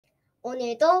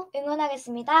오늘도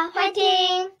응원하겠습니다.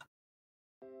 화이팅!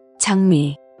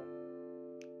 장미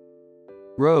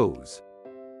Rose.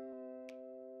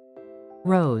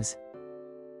 Rose.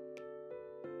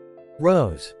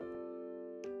 Rose.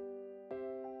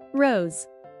 Rose.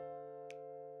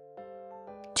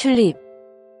 튤립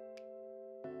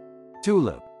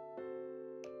Tulip.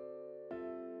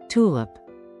 Tulip.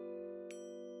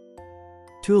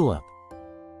 Tulip.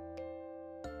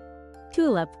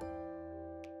 Tulip.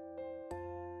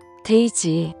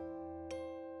 데이지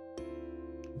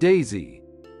Daisy.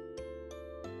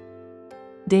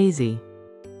 Daisy.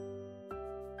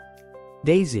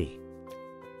 Daisy.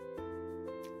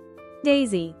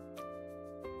 Daisy.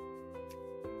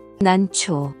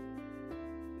 난초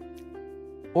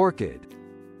Orchid.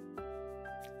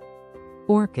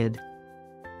 Orchid.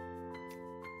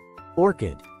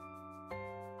 Orchid.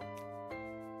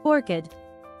 Orchid.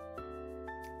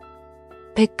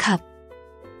 백합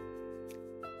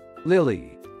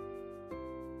Lily.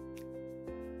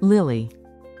 Lily.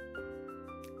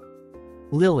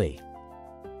 Lily.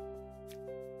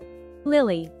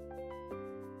 Lily.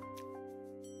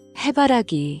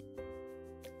 해바라기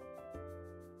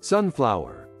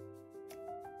Sunflower.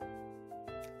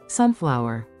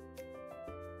 Sunflower.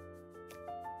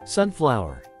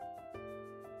 Sunflower.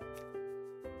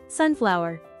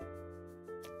 Sunflower.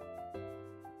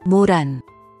 모란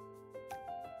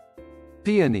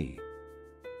Peony.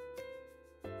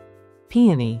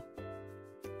 Peony.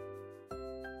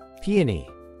 Peony.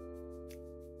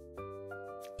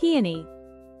 Peony.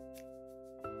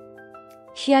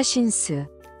 히아신스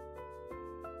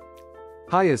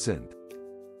Hyacinth.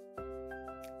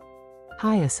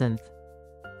 Hyacinth.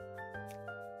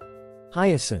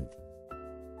 Hyacinth.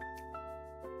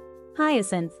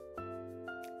 Hyacinth.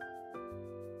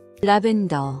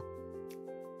 라벤더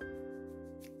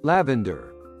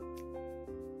Lavender.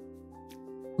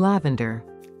 Lavender.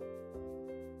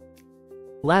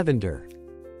 Lavender.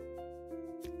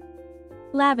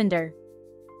 Lavender.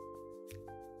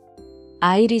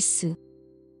 아이리스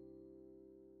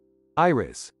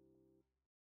Iris.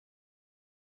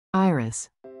 Iris.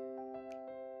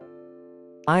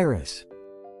 Iris.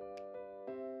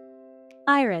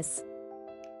 Iris.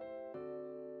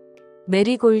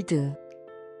 메리골드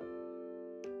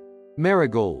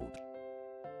Marigold.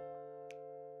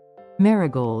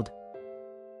 Marigold.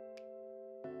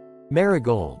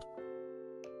 Marigold.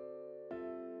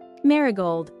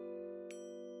 Marigold.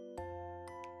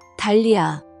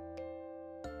 달리아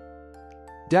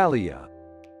Dahlia.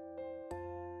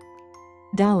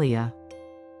 Dahlia.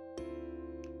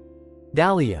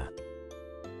 Dahlia.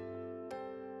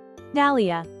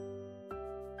 Dahlia.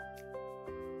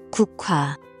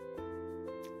 국화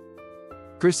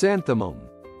Chrysanthemum.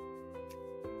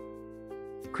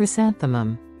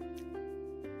 Chrysanthemum.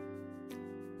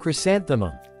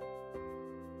 Chrysanthemum.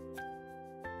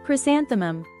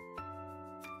 Chrysanthemum.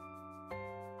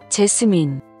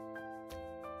 제스민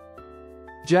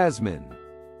Jasmine.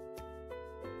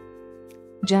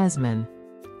 Jasmine.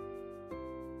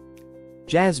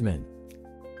 Jasmine.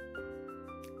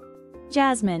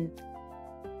 Jasmine.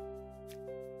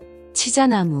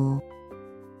 치자나무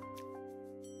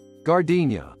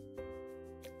Gardenia.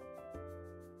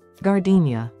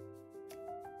 Gardenia.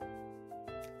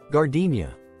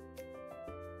 Gardenia.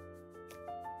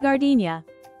 Gardenia.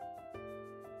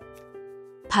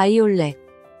 바이올렛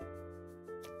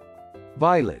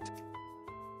Violet.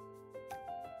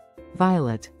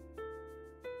 Violet.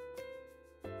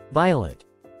 Violet.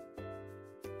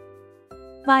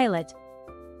 Violet.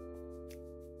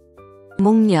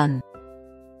 목련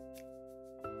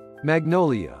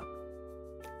Magnolia.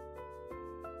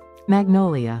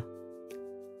 Magnolia.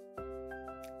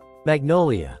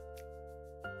 Magnolia.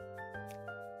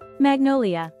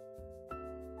 Magnolia.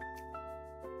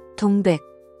 동백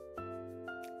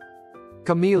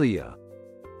Camellia.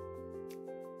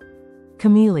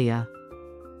 Camellia.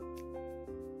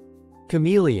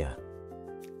 Camellia.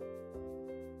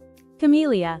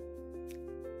 Camellia.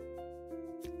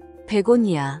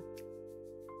 베고니아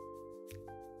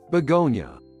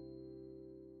Begonia.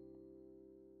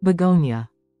 Begonia.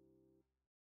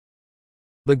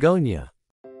 Begonia.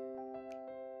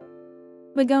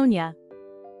 Begonia.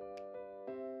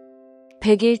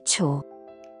 백일초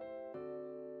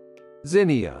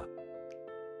Zinnia.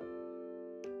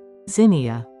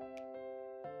 Zinnia.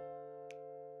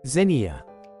 Zinnia.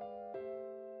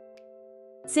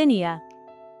 Zinnia.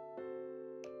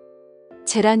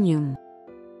 제라늄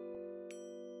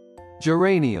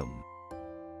Geranium.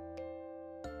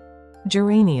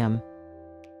 Geranium.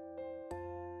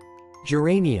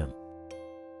 Geranium.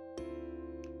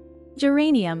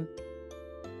 Geranium.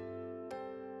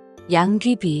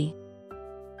 양귀비,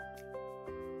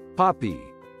 poppy,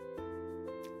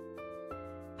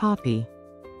 poppy,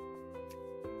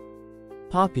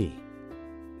 poppy,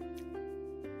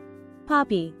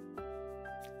 poppy,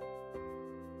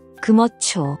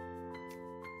 금어초,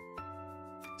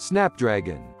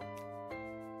 snapdragon,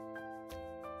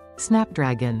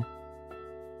 snapdragon,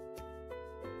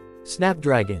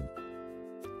 snapdragon,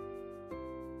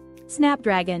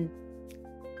 snapdragon,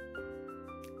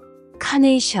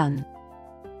 카네이션,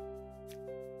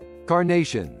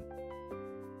 carnation,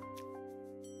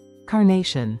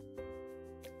 carnation,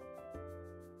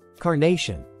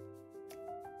 carnation,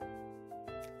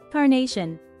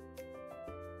 carnation,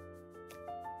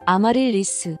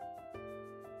 아마릴리스,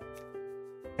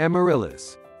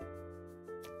 amaryllis,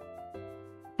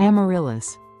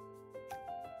 amaryllis,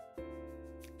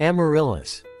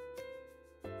 amaryllis,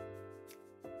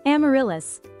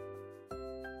 amaryllis,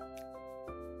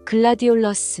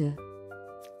 글라디올러스,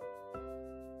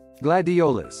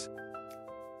 gladiolus,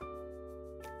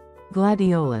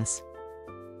 gladiolus,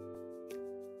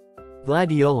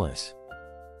 gladiolus,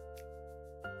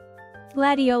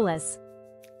 gladiolus,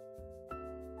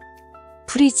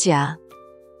 프리지아,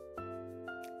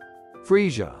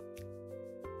 freesia,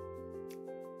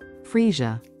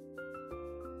 freesia,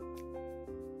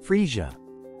 freesia,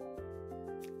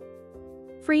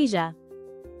 freesia,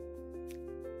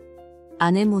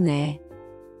 아네모네,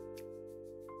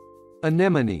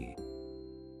 anemone,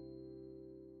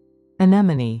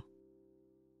 anemone,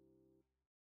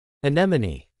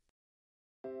 anemone,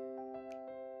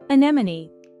 anemone,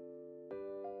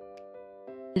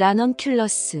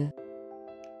 라넌큘러스,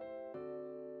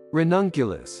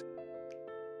 ranunculus,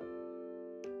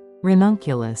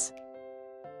 ranunculus,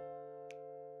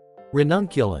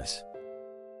 ranunculus,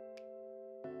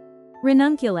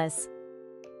 ranunculus,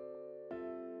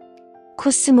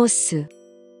 코스모스,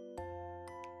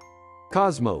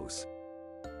 cosmos,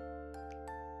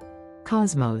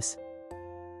 cosmos,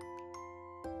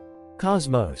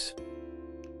 cosmos,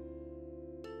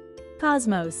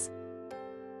 cosmos,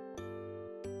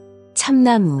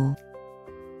 참나무,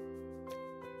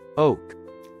 oak,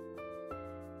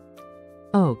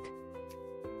 oak,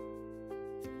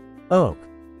 oak,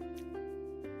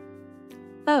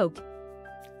 oak,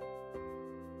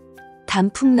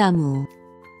 단풍나무,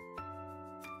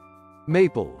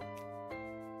 maple,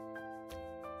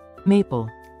 maple,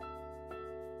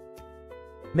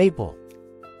 maple,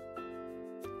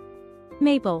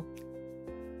 maple,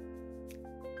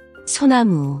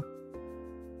 소나무,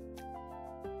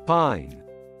 pine,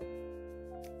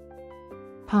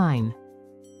 pine,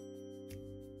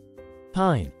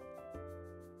 pine,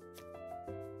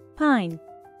 pine,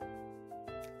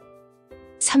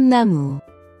 삼나무,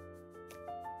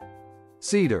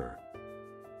 cedar,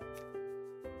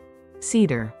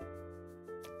 cedar,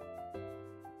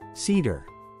 cedar,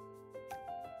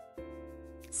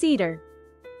 cedar,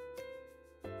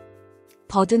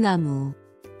 버드나무,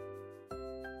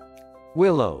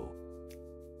 willow,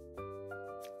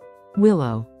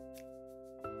 willow,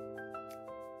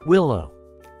 willow,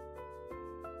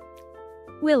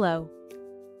 willow,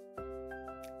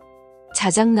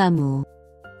 자작나무,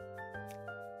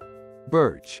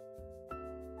 birch,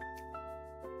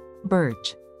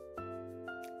 birch,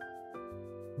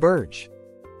 birch,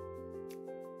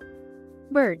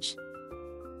 birch,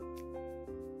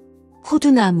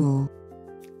 호두나무,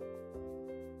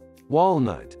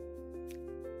 walnut,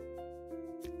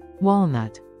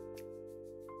 walnut,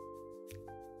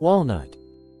 walnut,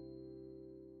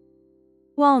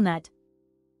 walnut,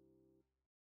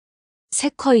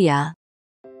 세쿼이아,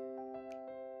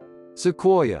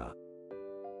 sequoia,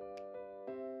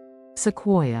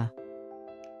 sequoia,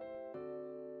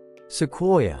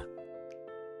 sequoia,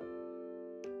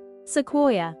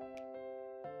 sequoia,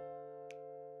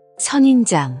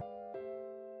 선인장,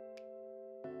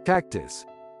 cactus,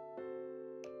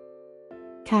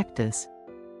 cactus,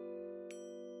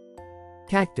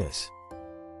 cactus,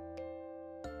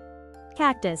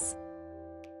 cactus,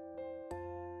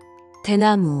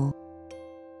 대나무,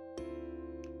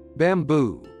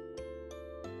 bamboo,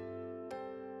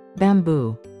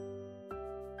 bamboo,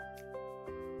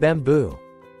 bamboo,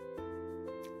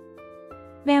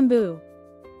 bamboo,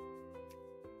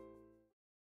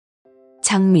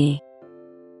 장미,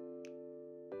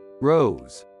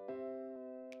 rose,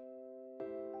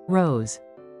 rose,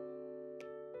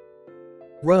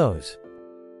 rose,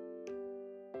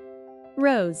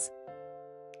 rose,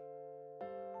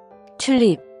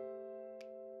 튤립,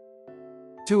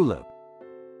 tulip,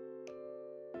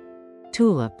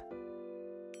 tulip,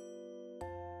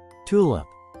 tulip,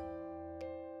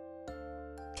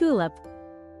 tulip,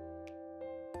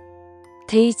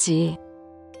 데이지,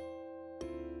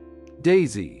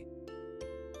 daisy,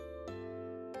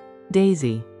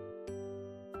 daisy,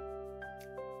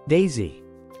 daisy,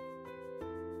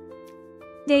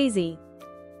 daisy,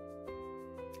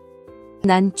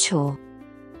 난초,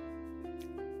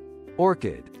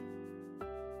 orchid,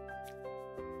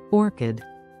 orchid,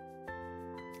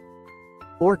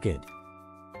 orchid,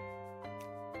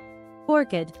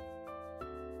 orchid,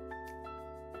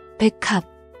 백합,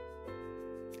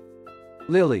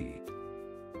 lily,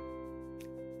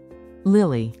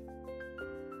 lily,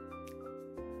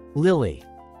 lily,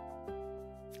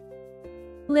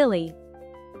 lily,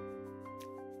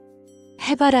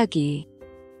 해바라기,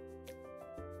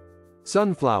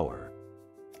 sunflower,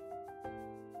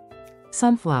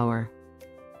 sunflower,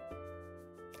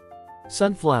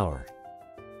 sunflower,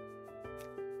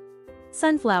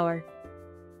 sunflower,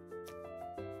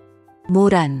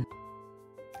 모란,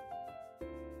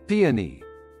 peony,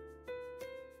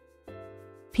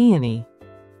 peony,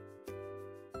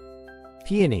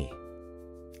 peony,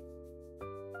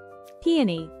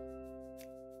 peony,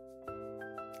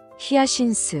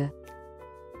 히아신스,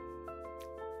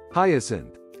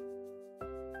 hyacinth,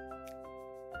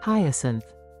 hyacinth,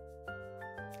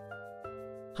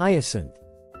 hyacinth,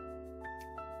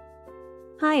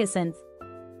 hyacinth,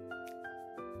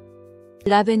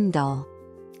 라벤더,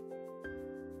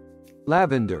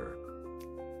 lavender,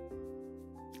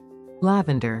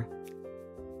 lavender,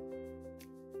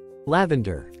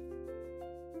 lavender,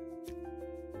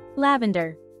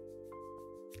 lavender,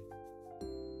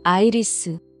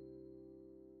 아이리스,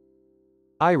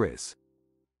 iris,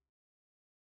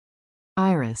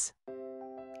 iris,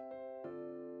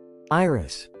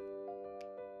 iris,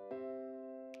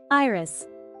 iris,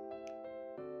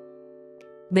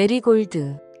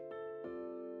 메리골드,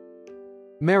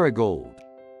 marigold,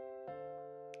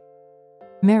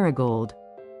 marigold,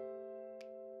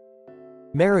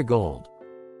 marigold,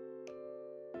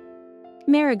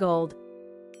 marigold,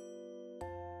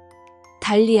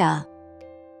 달리아,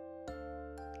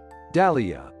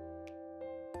 dahlia,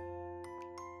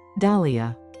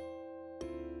 dahlia,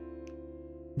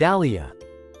 dahlia,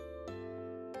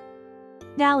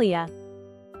 dahlia,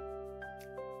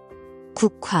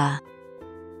 국화,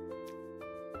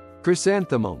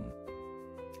 chrysanthemum,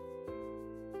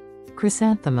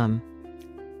 chrysanthemum,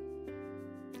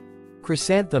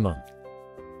 chrysanthemum,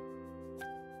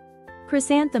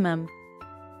 chrysanthemum,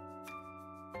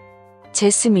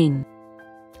 제스민,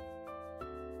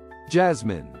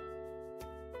 jasmine,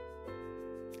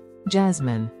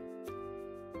 jasmine,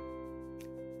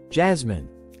 jasmine,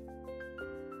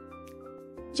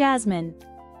 jasmine,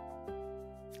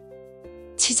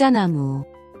 치자나무,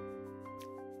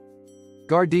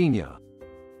 gardenia,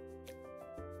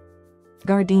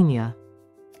 gardenia,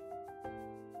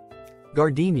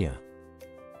 gardenia,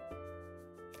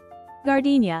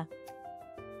 gardenia,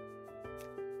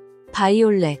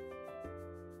 바이올렛,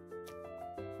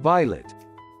 violet,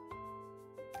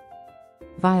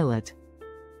 violet,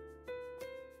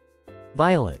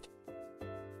 violet,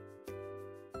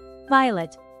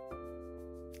 violet,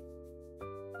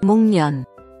 목련,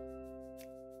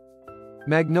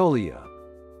 magnolia,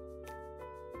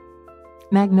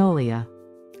 magnolia,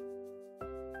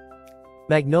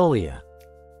 magnolia,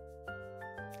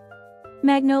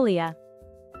 magnolia,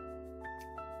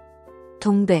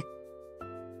 동백,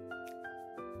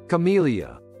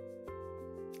 camellia,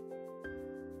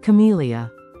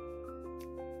 camellia,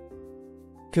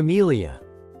 camellia,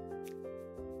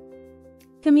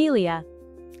 camellia,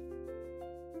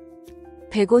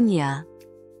 베고니아,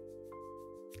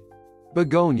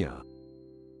 begonia,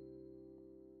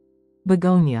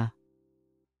 begonia,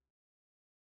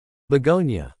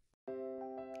 begonia,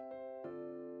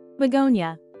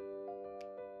 begonia,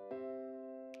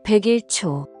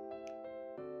 백일초,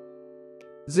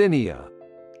 zinnia,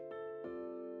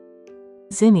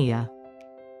 zinnia,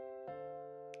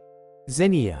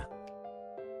 zinnia,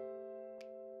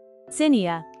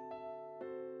 zinnia,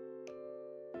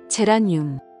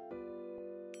 제라늄,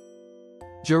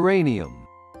 geranium,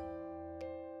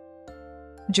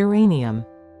 geranium,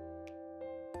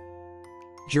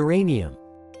 geranium,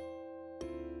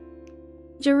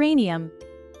 geranium,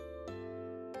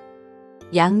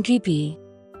 양귀비,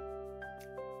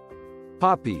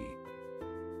 poppy,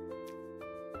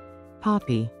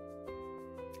 poppy,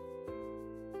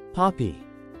 poppy,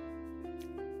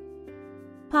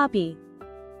 poppy,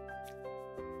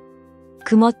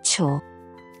 금어초,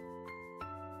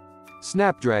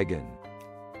 snapdragon,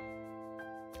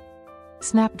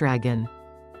 snapdragon,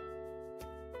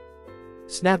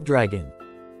 snapdragon,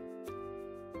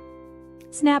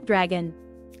 snapdragon,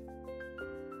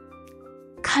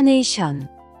 카네이션,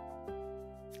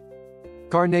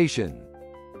 Carnation.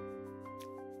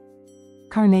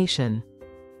 Carnation.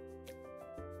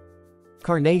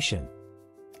 Carnation.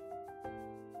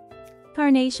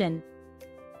 Carnation.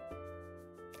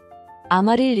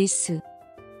 아마릴리스,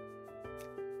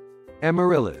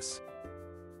 Amaryllis.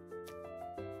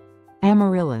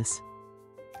 Amaryllis.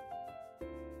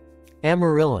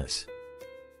 Amaryllis.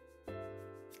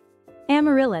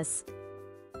 Amaryllis.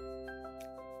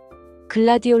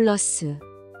 글라디올러스,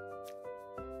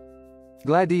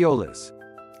 Gladiolus.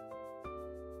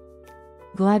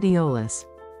 Gladiolus.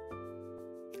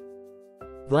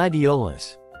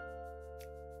 Gladiolus.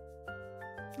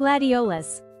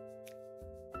 Gladiolus.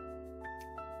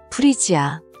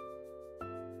 프리지아,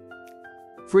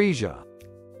 Frisia.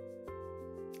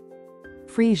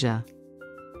 Frisia.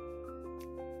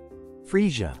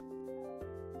 Frisia.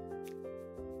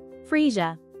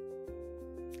 Frisia.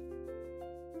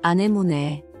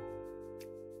 아네모네,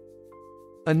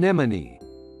 Anemone.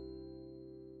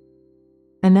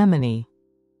 Anemone.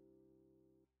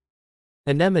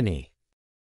 Anemone.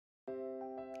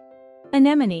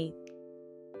 Anemone.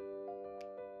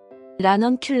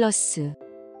 라넌큘러스,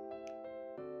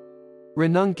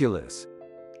 Ranunculus.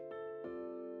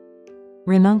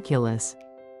 Ranunculus.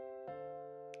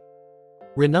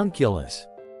 Ranunculus.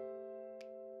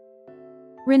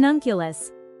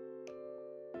 Ranunculus.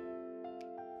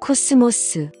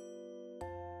 코스모스,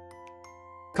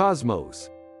 Cosmos.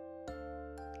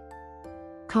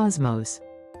 Cosmos.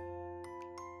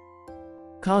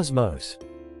 Cosmos.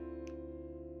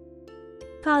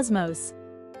 Cosmos.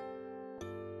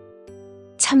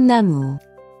 참나무,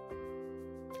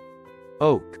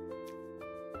 Oak.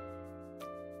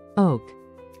 Oak.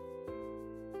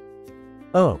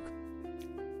 Oak.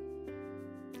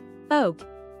 Oak.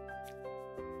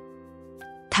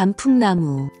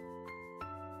 단풍나무,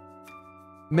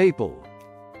 Maple.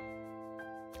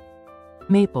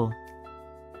 Maple.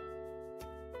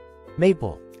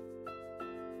 Maple.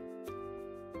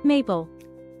 Maple.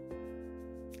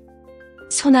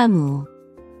 소나무,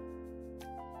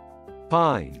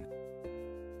 Pine.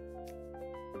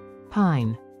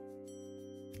 Pine.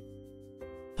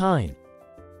 Pine.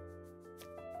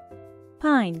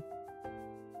 Pine.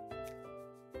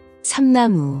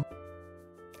 삼나무,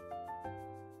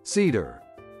 Cedar.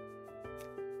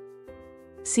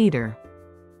 Cedar.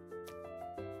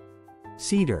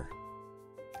 Cedar.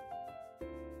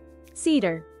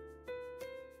 Cedar.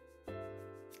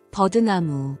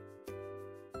 버드나무,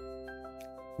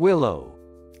 Willow.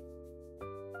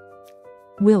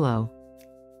 Willow.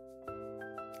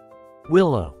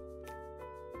 Willow.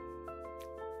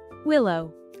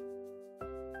 Willow.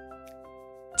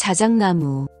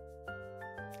 자작나무,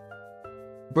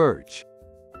 Birch.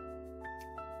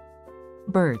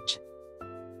 Birch.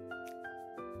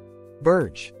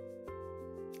 Birch.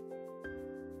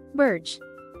 Birch.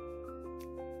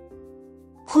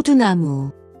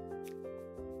 호두나무,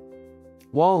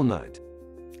 Walnut.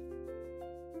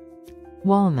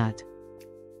 Walnut.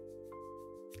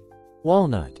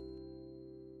 Walnut.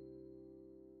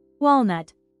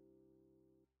 Walnut.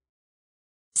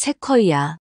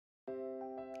 세쿼이아,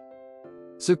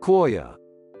 Sequoia.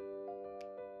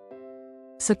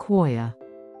 Sequoia.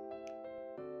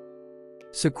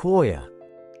 Sequoia.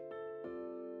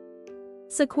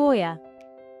 Sequoia.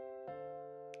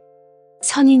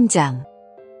 선인장,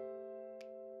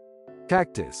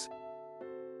 Cactus.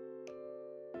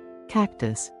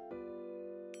 Cactus.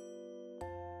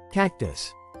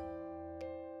 Cactus.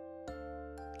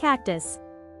 Cactus.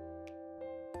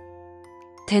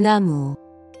 대나무,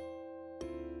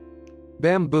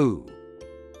 Bamboo.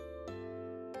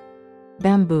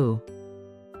 Bamboo.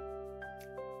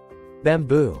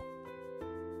 Bamboo.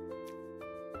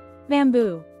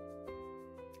 Bamboo.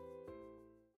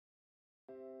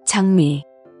 장미,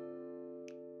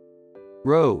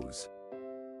 Rose.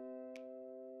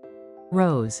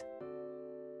 Rose.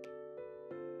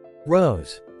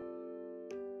 Rose.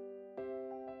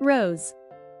 Rose.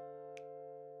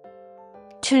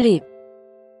 튤립,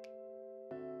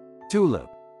 Tulip.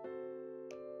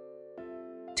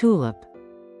 Tulip.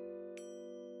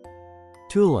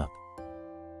 Tulip.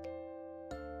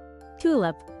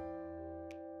 Tulip.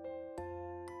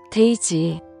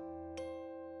 데이지,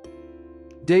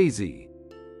 Daisy.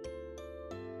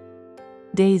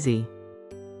 Daisy.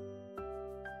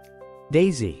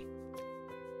 Daisy.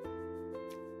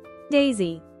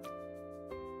 Daisy.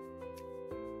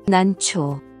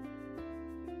 난초,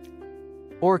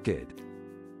 Orchid.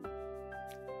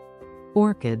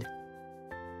 Orchid.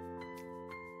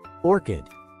 Orchid.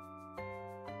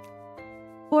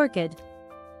 Orchid.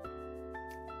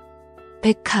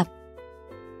 백합,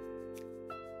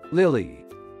 Lily.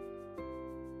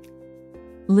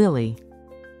 Lily.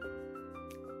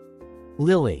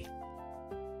 Lily.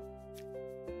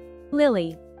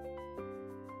 Lily.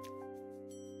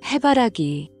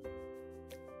 해바라기,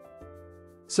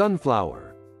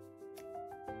 Sunflower.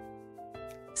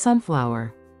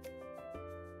 Sunflower.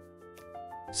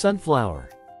 Sunflower.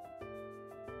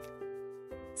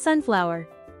 Sunflower.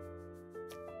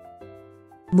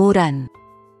 모란,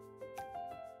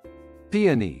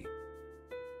 Peony.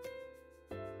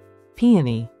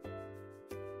 Peony.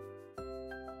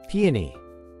 Peony.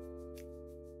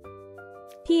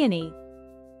 Peony.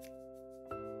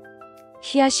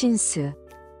 히아신스,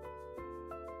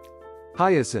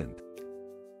 Hyacinth.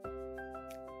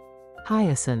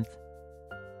 Hyacinth.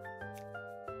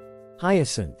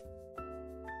 Hyacinth.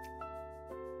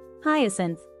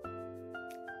 Hyacinth.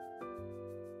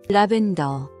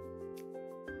 라벤더,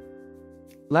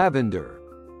 Lavender.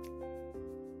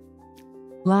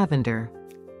 Lavender.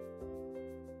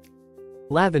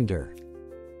 Lavender.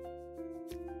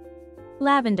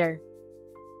 Lavender.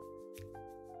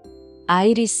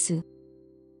 아이리스,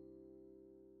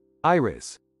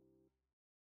 Iris.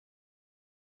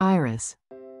 Iris.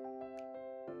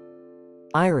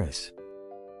 Iris.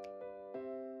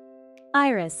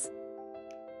 Iris.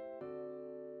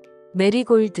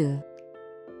 메리골드,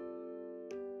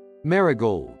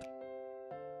 Marigold.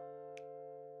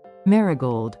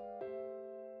 Marigold.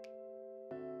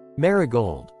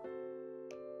 Marigold.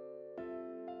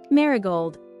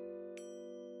 Marigold.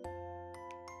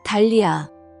 달리아,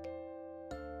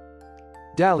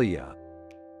 Dahlia.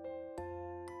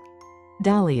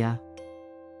 Dahlia.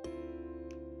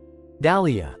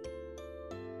 Dahlia.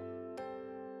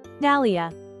 Dahlia.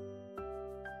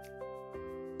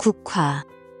 국화,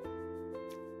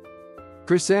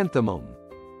 Chrysanthemum.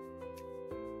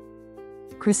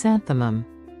 Chrysanthemum.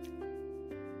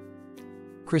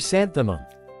 Chrysanthemum.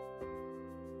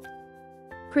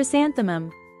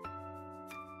 Chrysanthemum.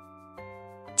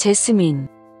 제스민,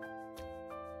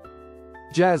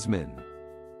 Jasmine.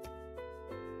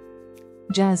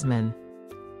 Jasmine.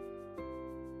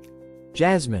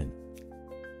 Jasmine.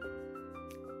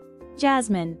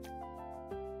 Jasmine.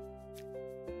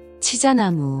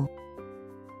 치자나무,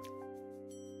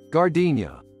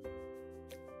 Gardenia.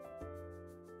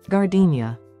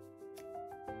 Gardenia.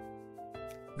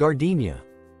 Gardenia.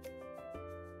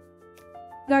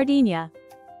 Gardenia.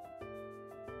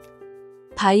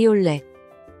 바이올렛,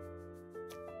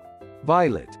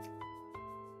 Violet.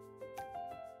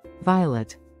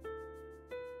 Violet.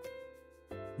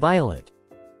 Violet.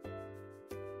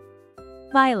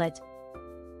 Violet.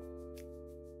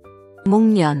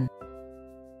 목련,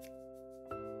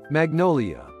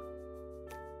 Magnolia.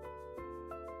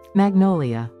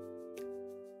 Magnolia.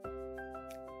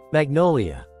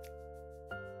 Magnolia.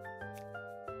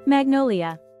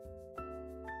 Magnolia.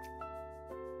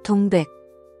 동백,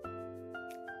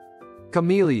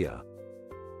 Camellia.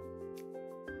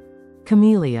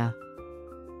 Camellia.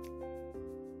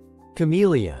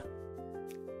 Camellia.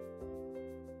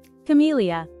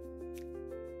 Camellia.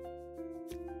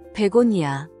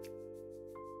 베고니아,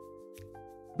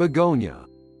 Begonia.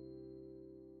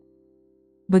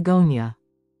 Begonia.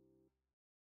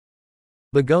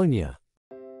 Begonia.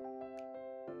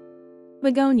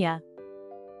 Begonia.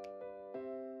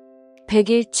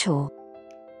 백일초,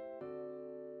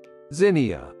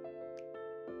 Zinnia.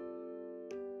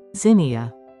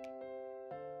 Zinnia.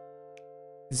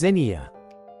 Zinnia.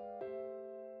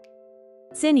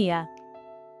 Zinnia.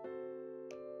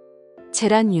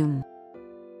 제라늄,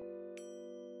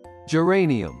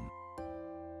 Geranium.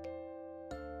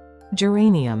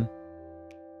 Geranium.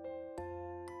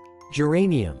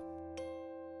 Geranium.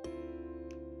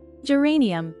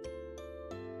 Geranium.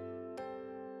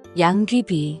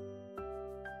 양귀비,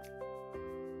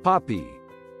 Poppy.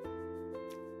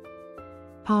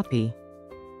 Poppy.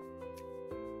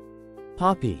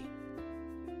 Poppy.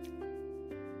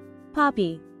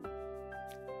 Poppy.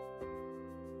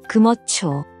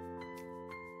 금어초,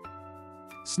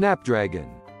 Snapdragon.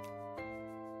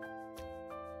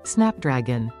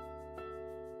 Snapdragon.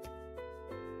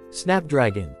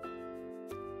 Snapdragon.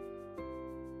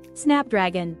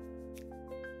 Snapdragon.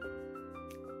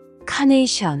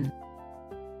 카네이션,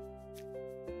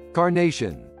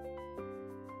 Carnation.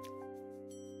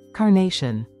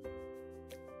 Carnation.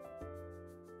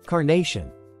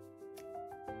 Carnation.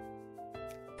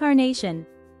 Carnation.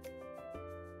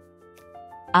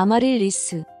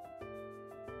 아마릴리스,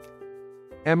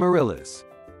 Amaryllis.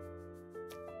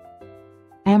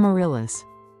 Amaryllis.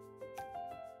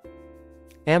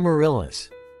 Amaryllis.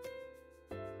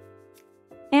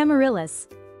 Amaryllis.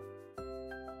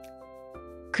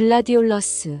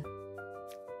 글라디올러스,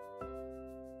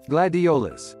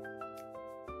 gladiolus,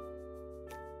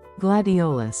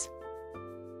 gladiolus,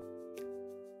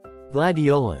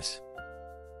 gladiolus,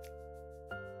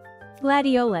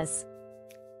 gladiolus,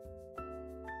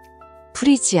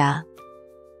 프리지아,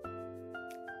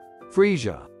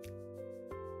 Frisia,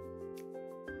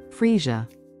 Frisia,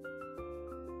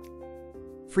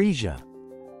 Frisia,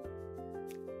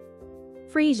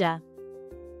 Frisia,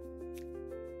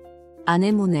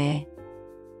 아네모네,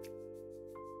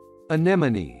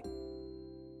 anemone,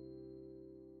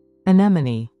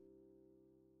 anemone,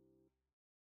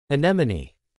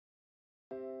 anemone,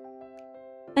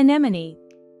 anemone,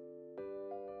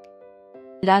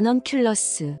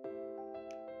 라넌큘러스,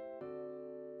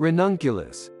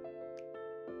 ranunculus,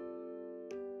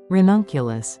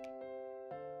 ranunculus,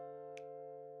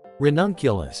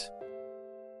 ranunculus,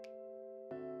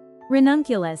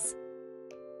 ranunculus,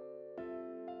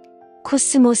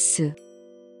 코스모스,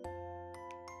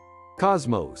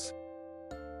 cosmos,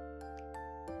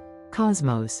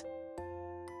 cosmos,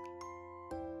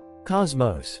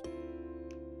 cosmos,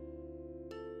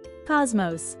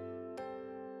 cosmos,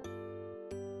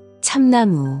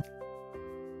 참나무,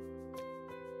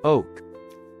 oak,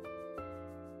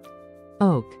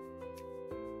 oak,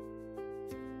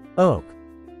 oak,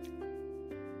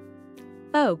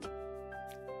 oak,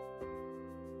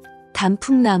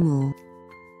 단풍나무,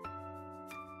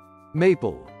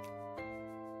 maple,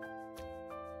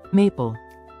 maple,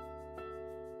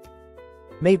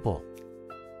 maple,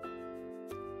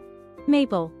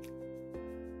 maple,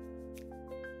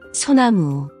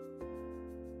 소나무,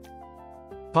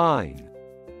 pine,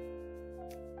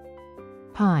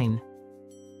 pine,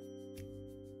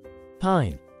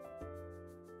 pine,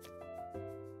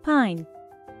 pine,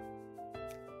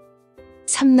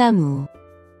 삼나무,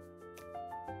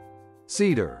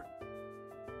 cedar,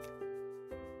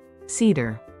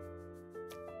 cedar,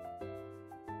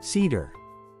 cedar,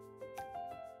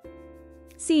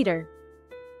 cedar,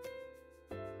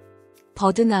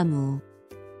 버드나무,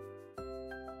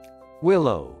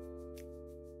 willow,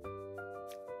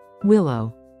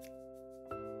 willow,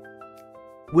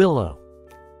 willow,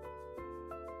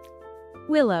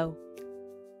 willow,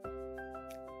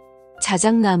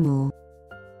 자작나무,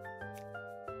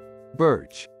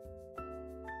 birch,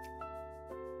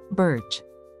 birch,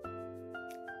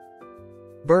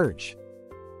 birch,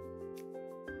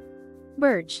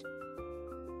 birch,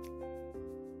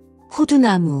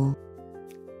 호두나무,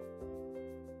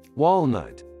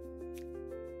 walnut,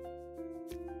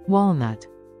 walnut,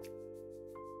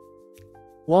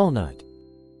 walnut,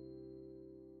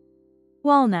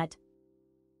 walnut,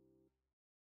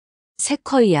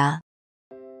 세쿼이아,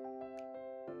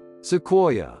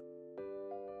 sequoia,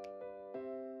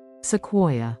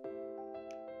 sequoia,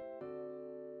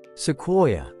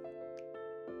 sequoia,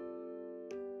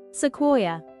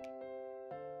 sequoia,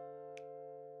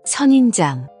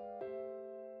 선인장,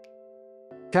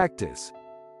 cactus,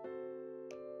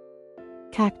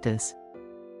 cactus,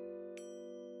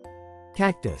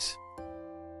 cactus,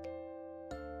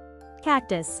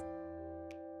 cactus,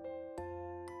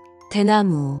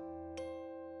 대나무,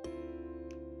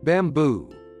 bamboo,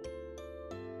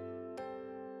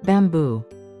 bamboo,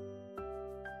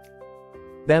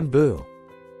 bamboo,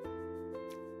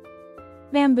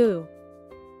 bamboo,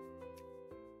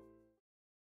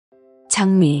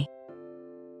 장미,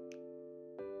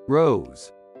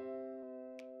 rose,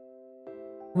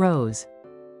 rose,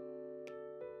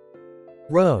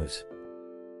 rose,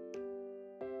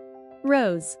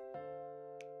 rose,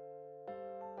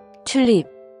 튤립,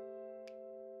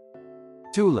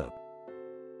 tulip,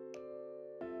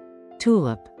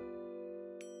 tulip,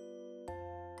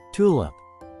 tulip,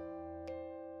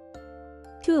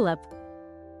 tulip,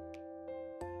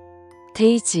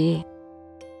 데이지,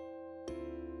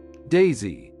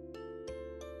 daisy,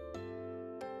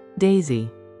 daisy,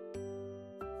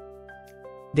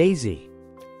 daisy,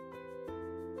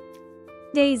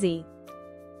 daisy,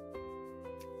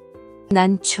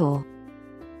 난초,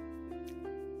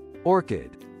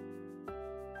 orchid,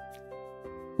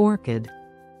 orchid,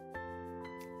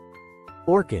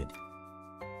 orchid,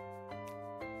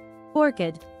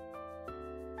 orchid,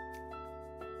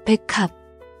 백합,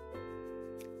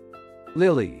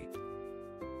 lily,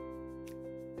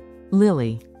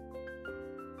 lily,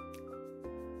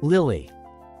 lily,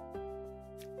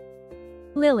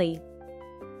 lily,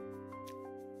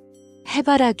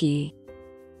 해바라기,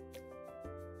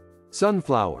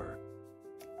 sunflower,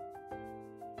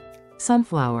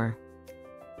 sunflower,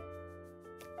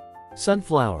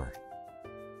 sunflower,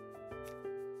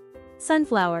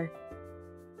 sunflower,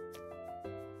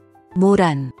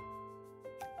 모란,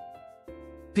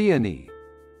 peony,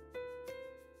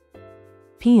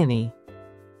 peony,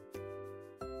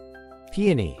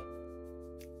 peony,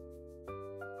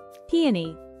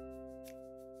 peony,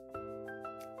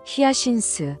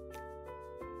 히아신스,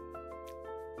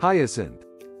 hyacinth,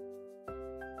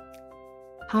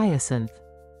 hyacinth,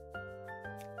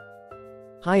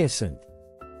 hyacinth,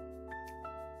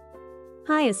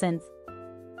 hyacinth,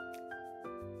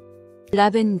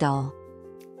 라벤더,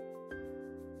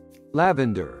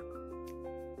 lavender,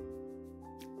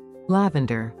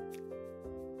 lavender,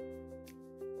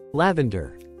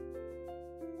 lavender,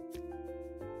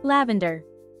 lavender,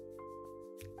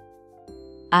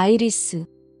 아이리스,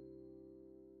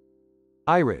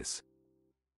 iris,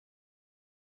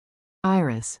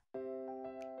 iris,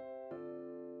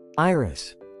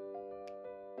 iris,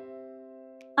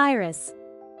 iris,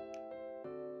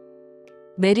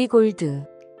 메리골드,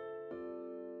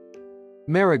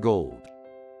 marigold,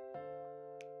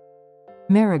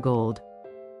 marigold,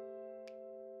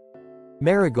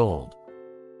 marigold,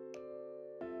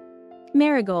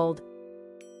 marigold,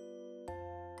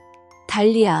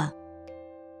 달리아,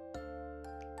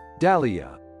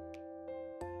 dahlia,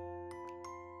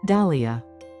 dahlia,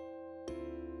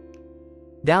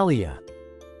 dahlia,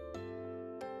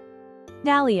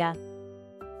 dahlia,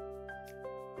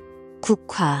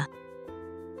 국화,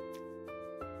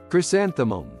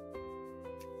 chrysanthemum,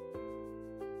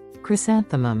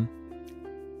 chrysanthemum,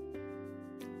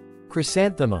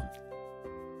 chrysanthemum,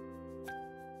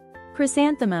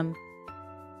 chrysanthemum,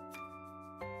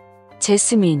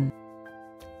 제스민,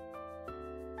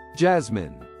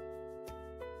 jasmine,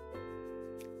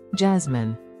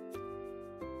 jasmine,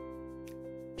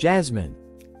 jasmine,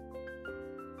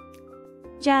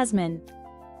 jasmine,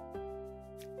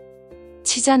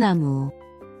 치자나무,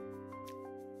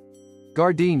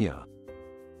 gardenia,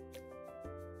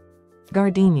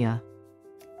 gardenia,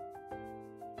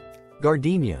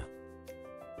 gardenia,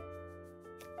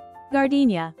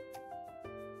 gardenia,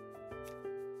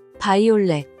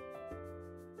 바이올렛,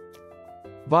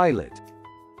 violet,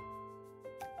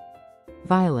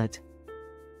 violet,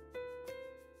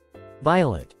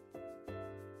 violet,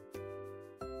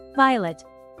 violet,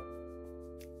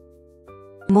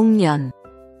 목련,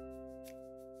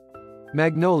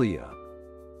 magnolia,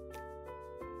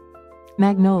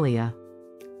 magnolia,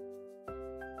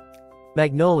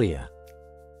 magnolia,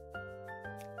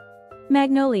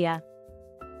 magnolia,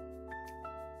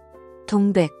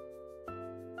 동백,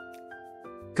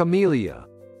 camellia,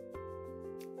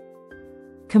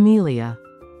 camellia,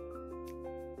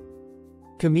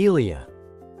 camellia,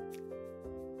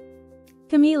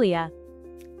 camellia,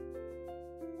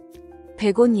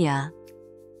 베고니아,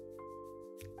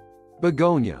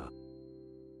 begonia,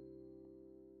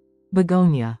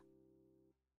 begonia,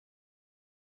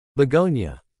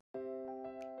 begonia,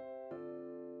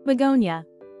 begonia,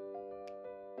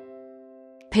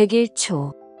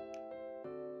 백일초,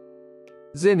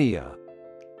 zinnia,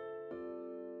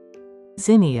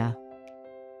 zinnia,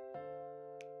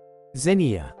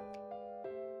 zinnia,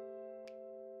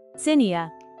 zinnia,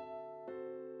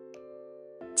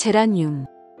 제라늄,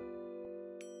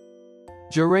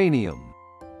 geranium,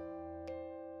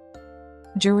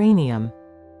 geranium,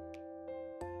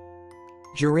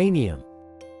 geranium,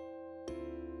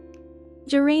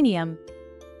 geranium,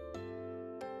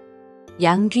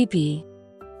 양귀비,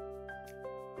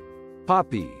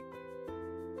 poppy,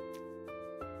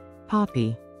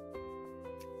 poppy,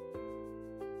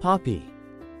 poppy,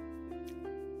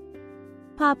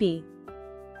 poppy,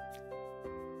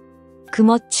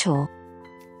 금어초,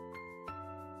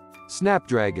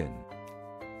 snapdragon,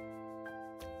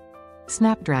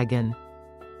 snapdragon,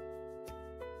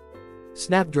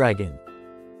 snapdragon,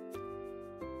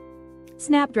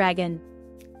 snapdragon,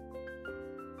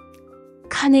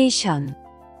 카네이션,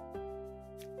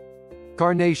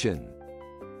 carnation,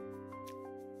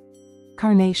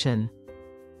 carnation,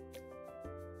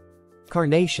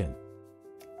 carnation,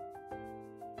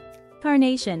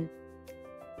 carnation,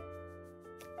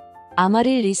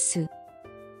 아마릴리스,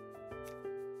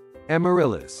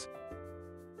 amaryllis,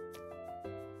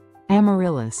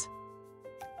 amaryllis,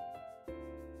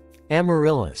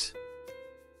 amaryllis,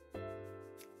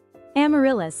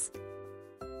 amaryllis,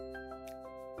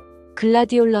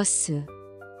 글라디올러스,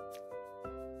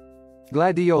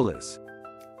 gladiolus,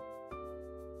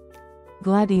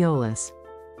 gladiolus,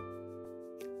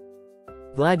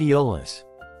 gladiolus,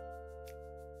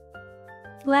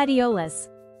 gladiolus,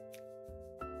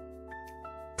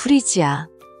 프리지아,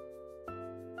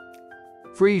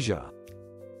 freesia,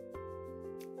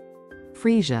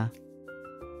 freesia,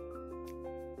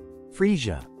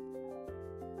 freesia,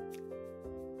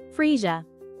 freesia,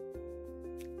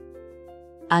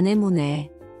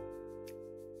 아네모네,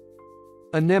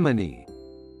 Anemone.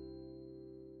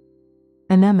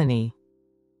 Anemone.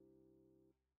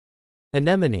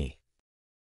 Anemone.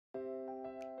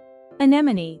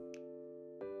 Anemone.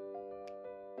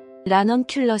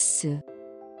 라넌큘러스,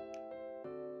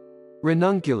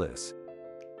 Ranunculus.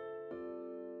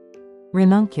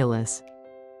 Ranunculus.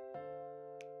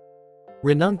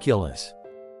 Ranunculus.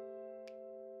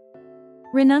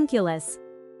 Ranunculus.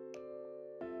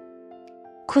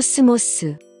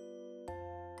 코스모스,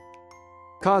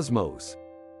 Cosmos.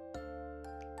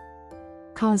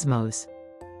 Cosmos.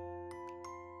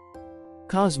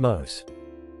 Cosmos.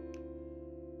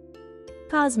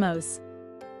 Cosmos.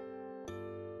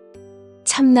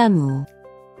 참나무,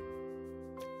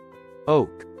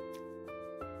 Oak.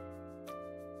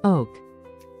 Oak.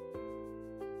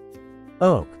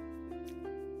 Oak.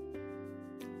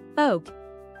 Oak.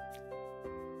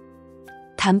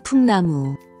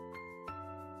 단풍나무,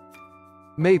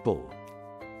 Maple.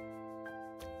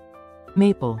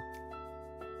 Maple.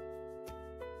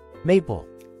 Maple.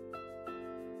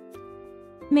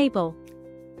 Maple.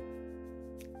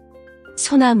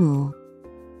 소나무,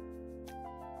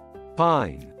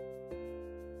 Pine.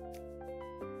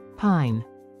 Pine.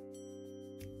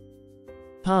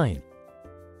 Pine.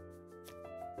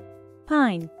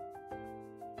 Pine.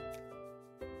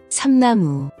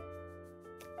 삼나무,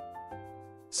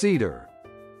 Cedar.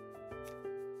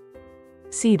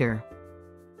 Cedar.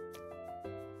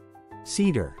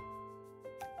 Cedar.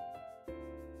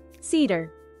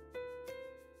 Cedar.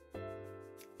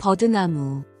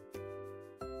 버드나무,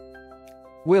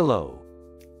 Willow.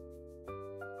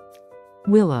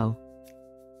 Willow.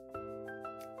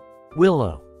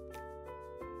 Willow.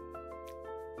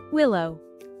 Willow.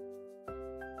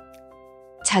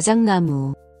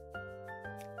 자작나무,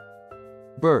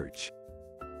 Birch.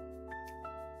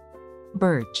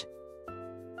 Birch.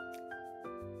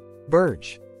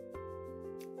 Birch.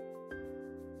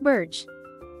 Birch.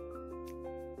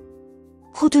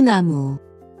 호두나무,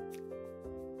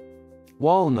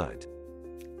 Walnut.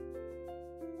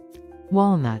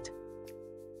 Walnut.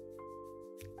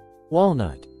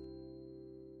 Walnut.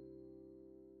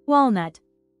 Walnut.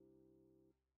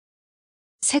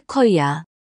 세쿼이아,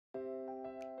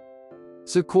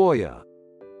 Sequoia.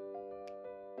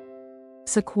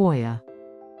 Sequoia.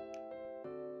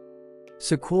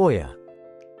 Sequoia.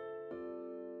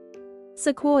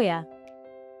 Sequoia.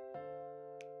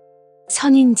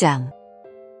 선인장,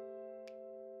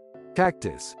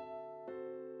 Cactus.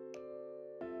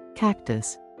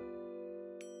 Cactus.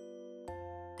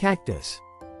 Cactus.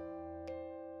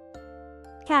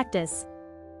 Cactus.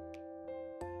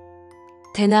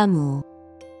 대나무,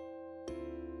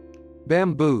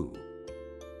 Bamboo.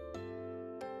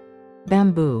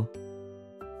 Bamboo.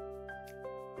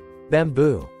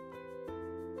 Bamboo.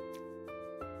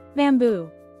 Bamboo.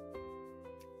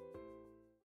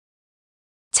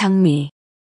 장미,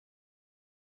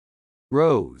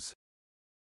 Rose.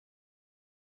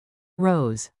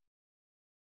 Rose.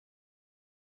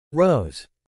 Rose.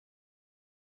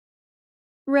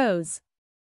 Rose.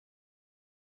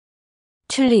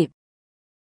 튤립,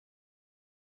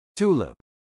 Tulip.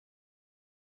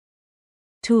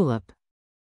 Tulip.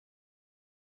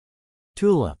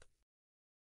 Tulip.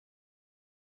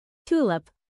 Tulip.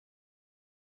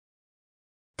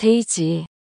 데이지,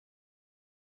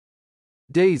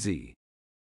 Daisy.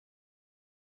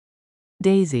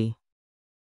 Daisy.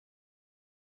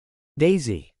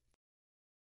 Daisy.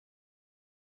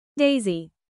 Daisy.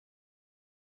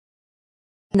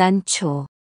 난초,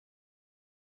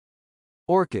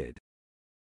 Orchid.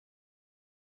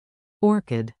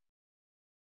 Orchid.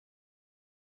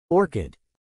 Orchid.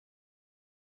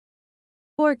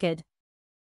 Orchid.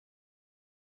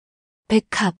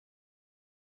 백합,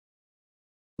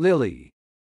 Lily.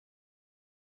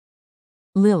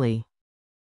 Lily.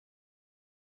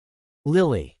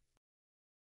 Lily.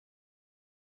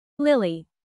 Lily.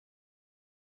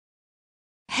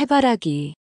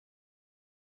 해바라기,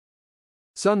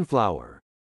 Sunflower.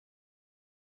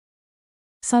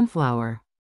 Sunflower.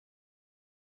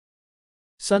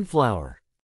 Sunflower.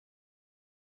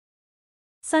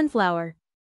 Sunflower.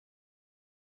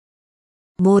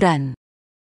 모란,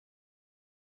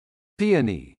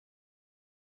 Peony.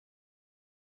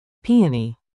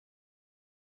 Peony.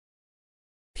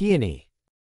 Peony.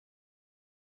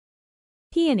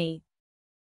 Peony.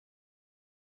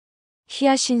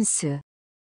 히아신스,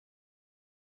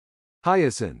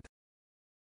 Hyacinth.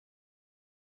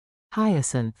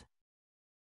 Hyacinth.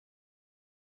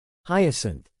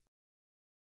 Hyacinth.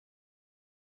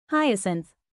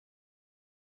 Hyacinth.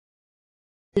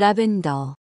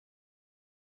 라벤더,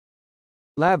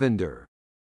 Lavender.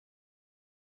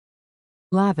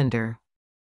 lavender,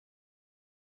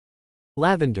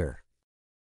 lavender,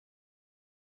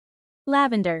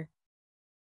 lavender,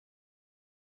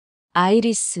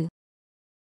 아이리스,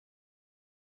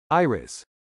 iris,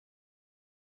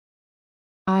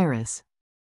 iris,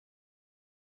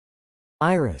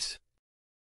 iris,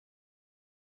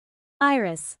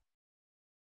 iris,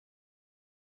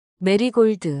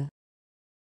 메리골드,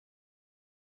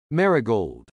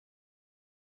 marigold,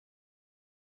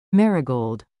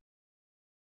 marigold,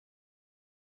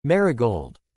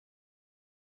 marigold,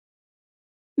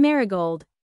 marigold,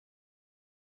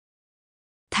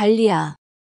 달리아,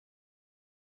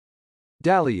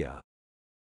 dahlia,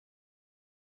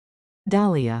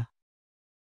 dahlia,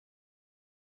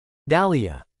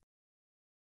 dahlia,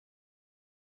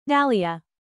 dahlia,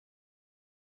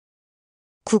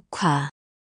 국화,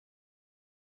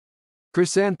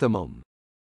 chrysanthemum,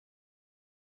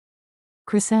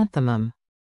 chrysanthemum,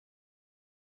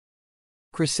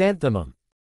 chrysanthemum,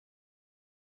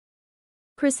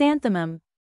 chrysanthemum,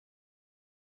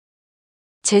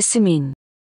 제스민,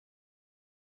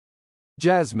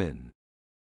 jasmine,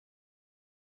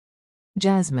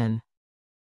 jasmine,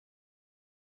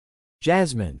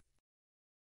 jasmine,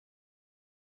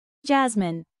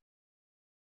 jasmine,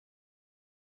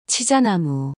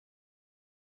 치자나무,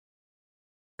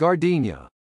 gardenia,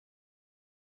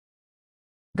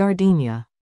 gardenia,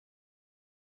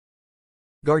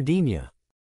 gardenia,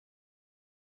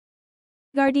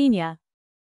 gardenia,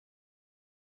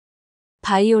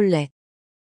 바이올렛,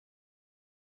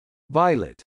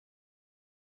 violet,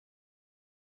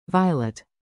 violet,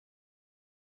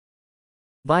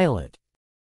 violet,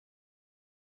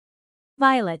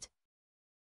 violet,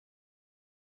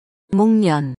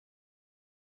 목련,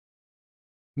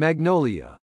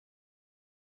 magnolia,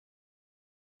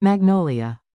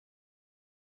 magnolia,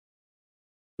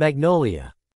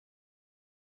 magnolia,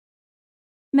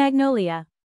 magnolia,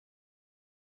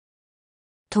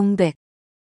 동백,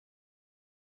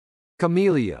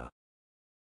 camellia,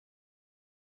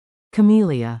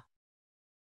 camellia,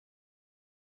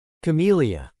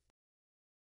 camellia,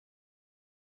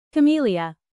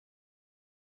 camellia,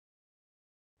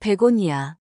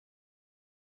 베고니아,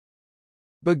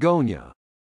 begonia,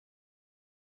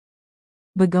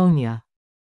 begonia,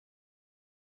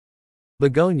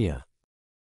 begonia,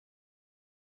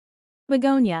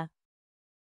 begonia,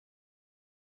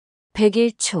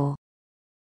 백일초,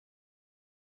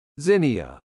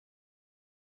 zinnia,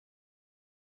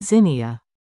 zinnia,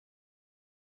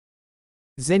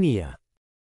 zinnia,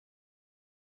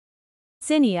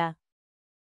 zinnia,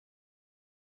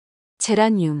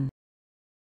 제라늄,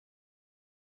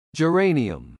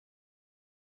 geranium,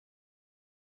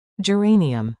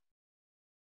 geranium,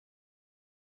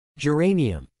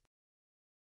 geranium,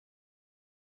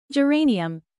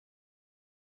 geranium,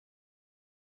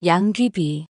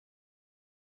 양귀비,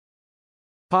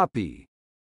 poppy,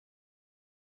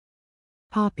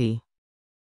 poppy,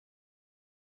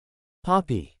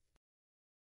 poppy,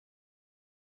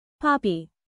 poppy,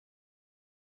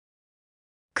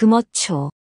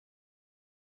 금어초,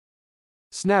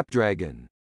 snapdragon,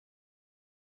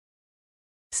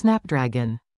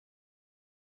 snapdragon,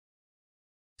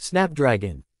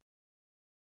 snapdragon,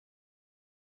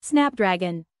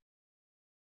 snapdragon,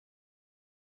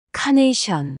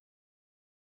 카네이션,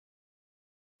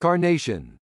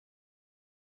 carnation,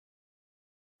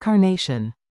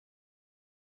 carnation,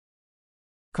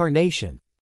 carnation,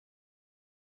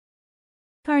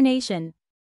 carnation,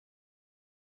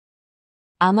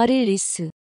 아마릴리스,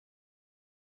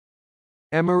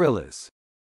 amaryllis,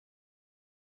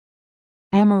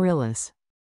 amaryllis,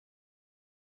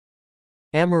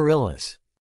 amaryllis,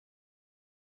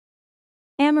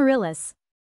 amaryllis,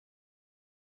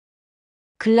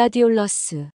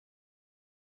 글라디올러스,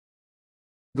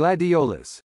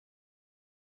 gladiolus,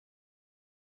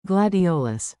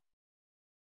 gladiolus,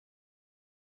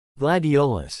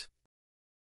 gladiolus,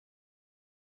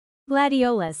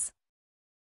 gladiolus,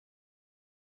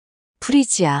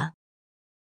 프리지아,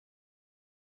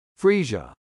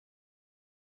 freesia,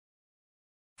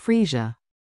 freesia,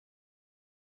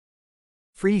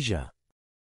 freesia,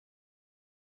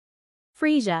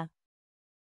 freesia,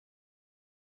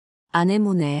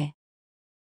 아네모네,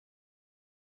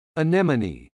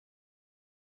 anemone,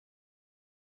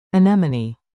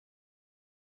 anemone,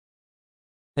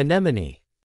 anemone,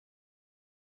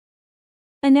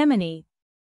 anemone,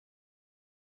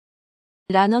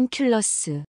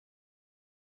 라넌큘러스,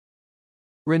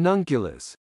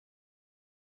 ranunculus,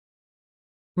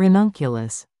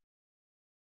 ranunculus,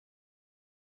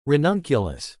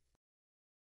 ranunculus,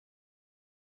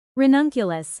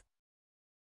 ranunculus,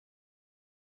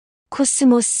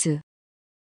 코스모스,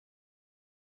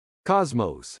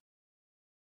 Cosmos.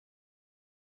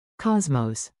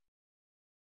 Cosmos.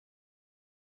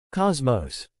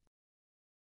 Cosmos.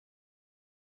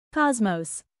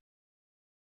 Cosmos.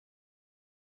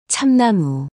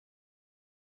 참나무,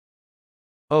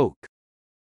 Oak.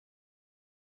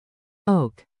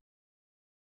 Oak.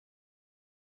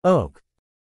 Oak.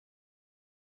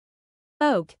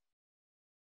 Oak.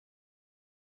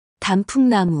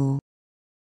 단풍나무,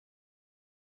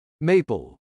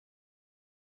 Maple.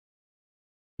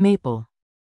 Maple.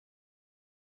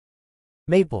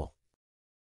 Maple.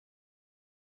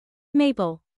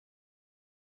 Maple.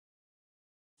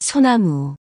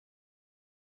 소나무,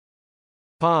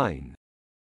 Pine.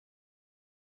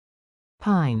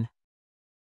 Pine.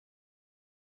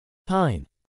 Pine.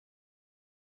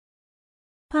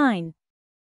 Pine.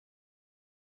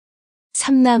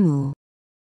 삼나무,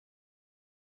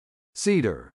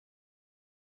 Cedar.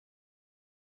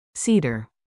 Cedar.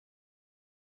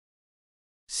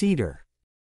 Cedar.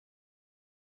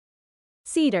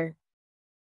 Cedar.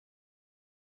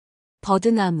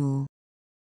 버드나무,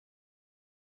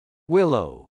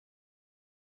 Willow.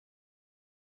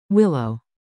 Willow.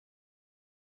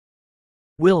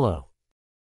 Willow.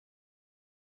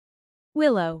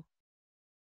 Willow.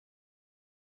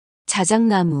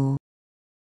 자작나무,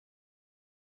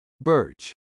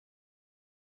 Birch.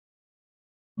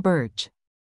 Birch.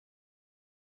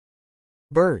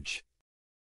 Birch.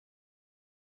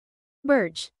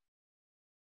 Birch.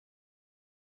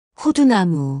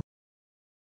 호두나무,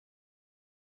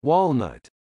 Walnut.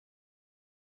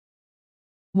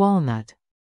 Walnut.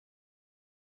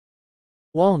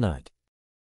 Walnut.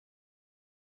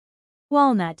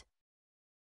 Walnut.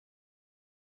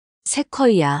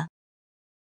 세쿼이아,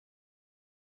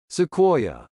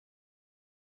 Sequoia.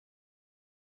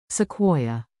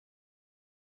 Sequoia.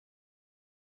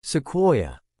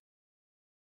 Sequoia.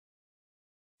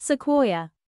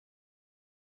 Sequoia.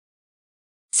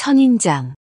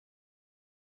 선인장,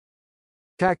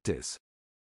 Cactus.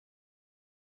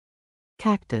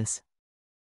 Cactus.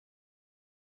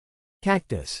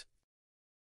 Cactus.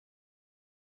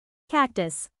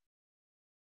 Cactus.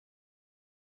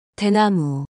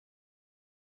 대나무,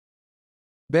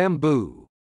 Bamboo.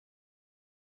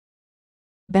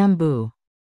 Bamboo.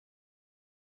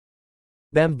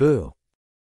 Bamboo.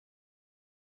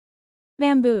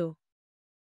 Bamboo.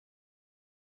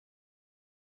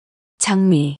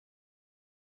 장미,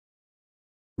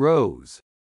 Rose.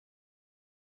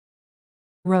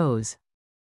 Rose.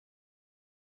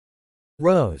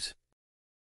 Rose.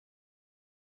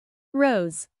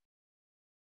 Rose.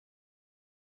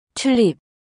 튤립,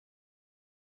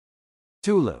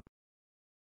 Tulip.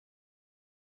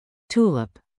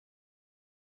 Tulip.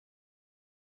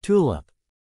 Tulip.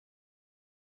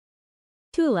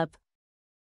 Tulip.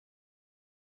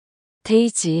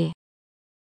 데이지,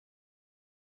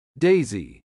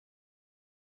 Daisy.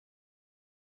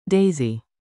 Daisy.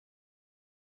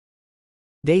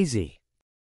 Daisy.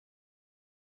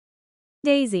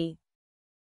 Daisy.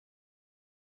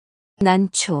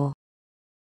 난초,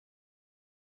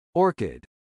 Orchid.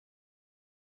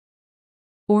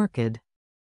 Orchid.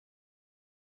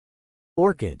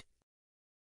 Orchid.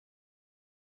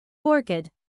 Orchid.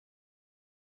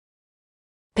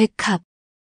 백합,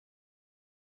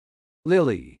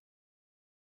 Lily.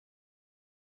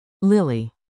 Lily.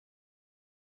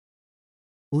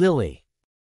 Lily.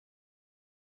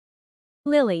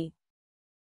 Lily.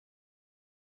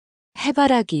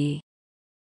 해바라기,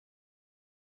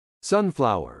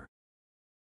 Sunflower.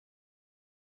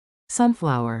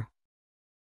 Sunflower.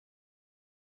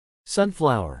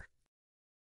 Sunflower.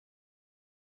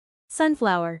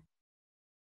 Sunflower.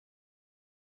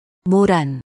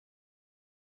 모란,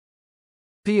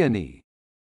 Peony.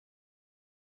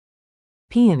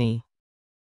 Peony.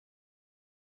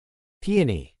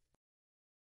 Peony.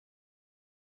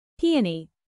 Peony.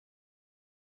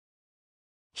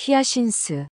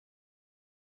 히아신스,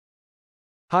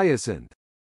 Hyacinth.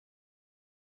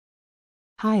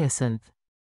 Hyacinth.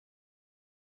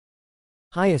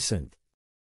 Hyacinth.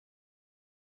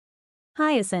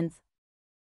 Hyacinth.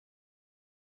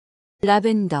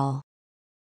 라벤더,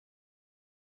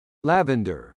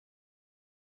 Lavender.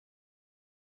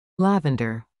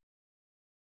 Lavender.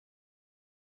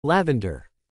 Lavender.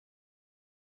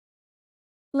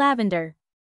 Lavender.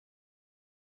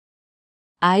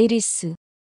 아이리스,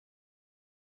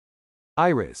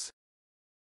 Iris.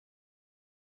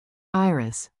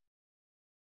 Iris.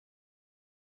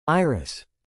 Iris.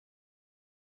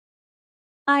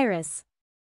 Iris.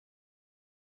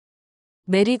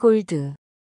 메리골드,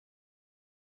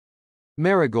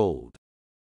 Marigold.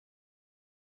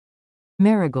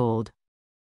 Marigold.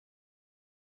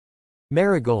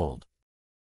 Marigold.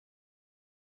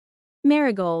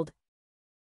 Marigold.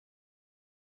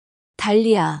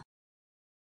 달리아,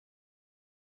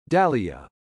 Dahlia.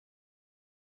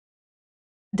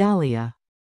 Dahlia.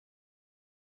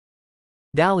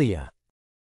 Dahlia.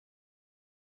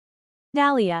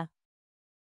 Dahlia.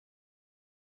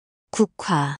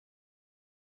 국화,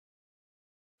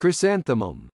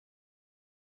 Chrysanthemum.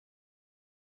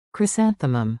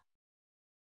 Chrysanthemum.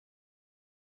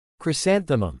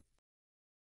 Chrysanthemum.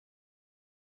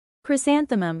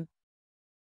 Chrysanthemum.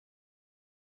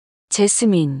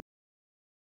 제스민,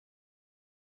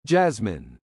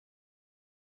 Jasmine.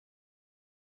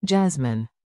 Jasmine.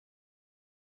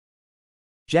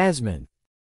 Jasmine.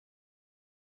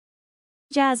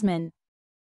 Jasmine.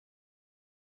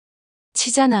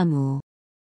 치자나무,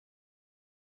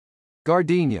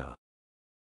 Gardenia.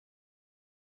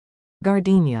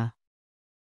 Gardenia.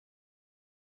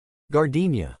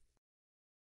 Gardenia.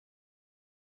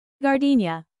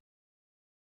 Gardenia.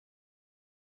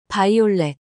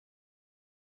 바이올렛,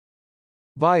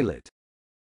 Violet.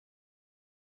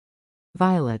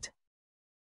 Violet.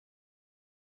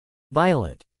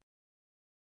 Violet.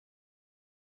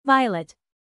 Violet.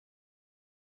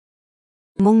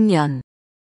 목련,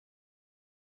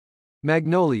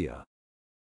 Magnolia.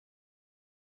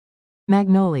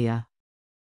 Magnolia.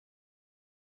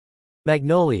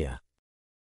 Magnolia.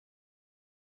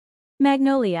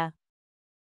 Magnolia.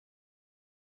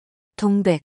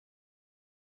 동백,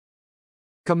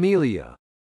 Camellia.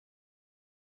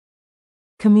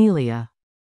 Camellia.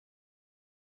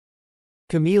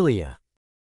 Camellia.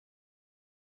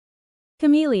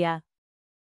 Camellia.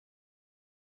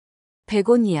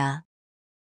 베고니아,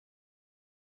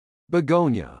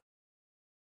 Begonia.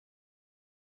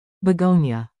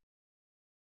 Begonia.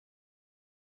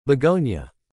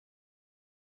 Begonia.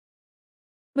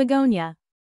 Begonia.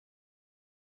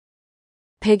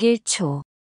 백일초,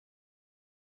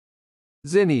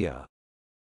 Zinnia.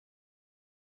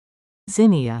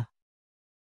 Zinnia.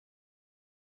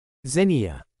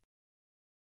 Zinnia.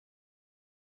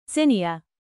 Zinnia.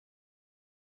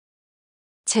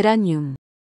 제라늄,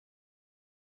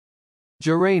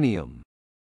 Geranium.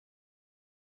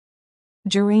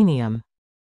 Geranium.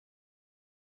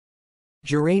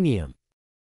 Geranium.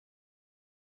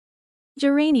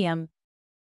 Geranium.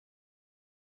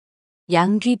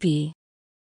 양귀비,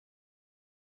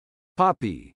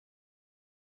 Poppy.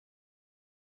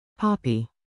 Poppy.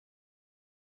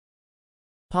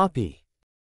 Poppy.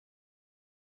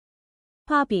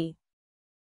 Poppy.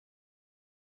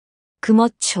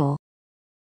 금어초,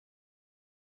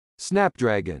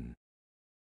 Snapdragon.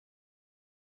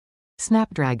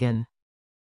 Snapdragon.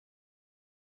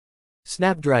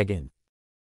 Snapdragon.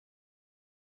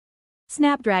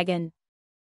 Snapdragon.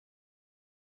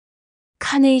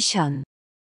 카네이션,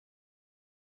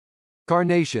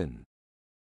 Carnation.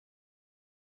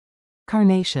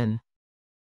 Carnation.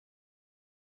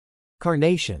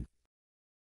 Carnation.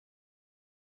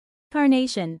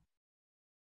 Carnation.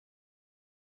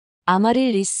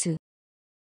 아마릴리스,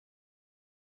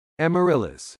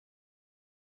 Amaryllis.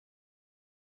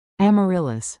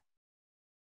 Amaryllis.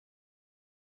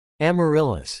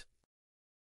 Amaryllis.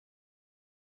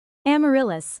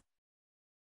 Amaryllis.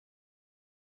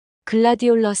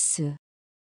 글라디올러스,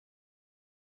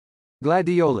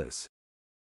 Gladiolus.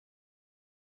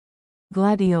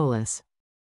 Gladiolus.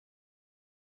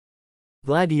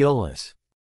 Gladiolus.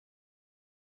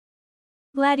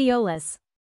 Gladiolus.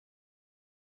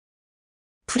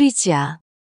 프리지아,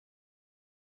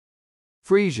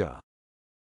 Frisia.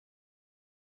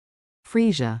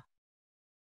 Frisia.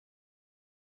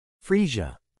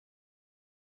 Frisia.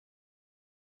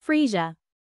 Frisia.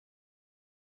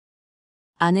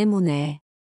 아네모네,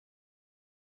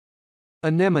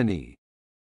 Anemone.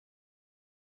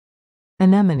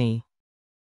 Anemone.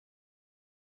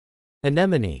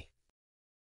 Anemone.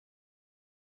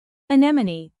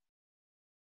 Anemone.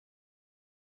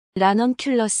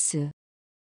 라넌큘러스,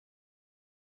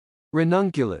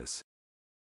 Ranunculus.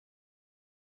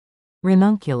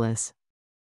 Ranunculus.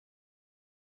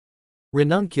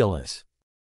 Ranunculus.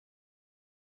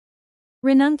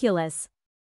 Ranunculus.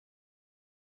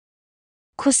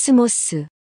 코스모스,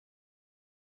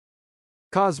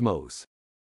 Cosmos.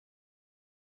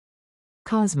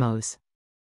 Cosmos.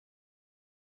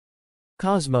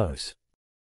 Cosmos.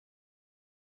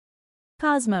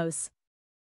 Cosmos.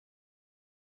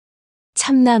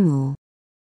 참나무,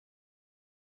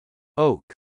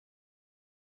 Oak.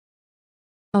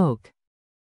 Oak.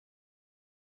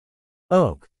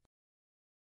 Oak.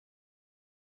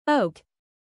 Oak.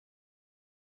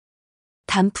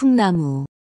 단풍나무,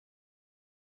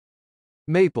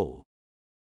 Maple.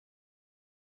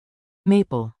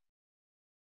 maple,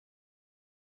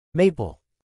 maple,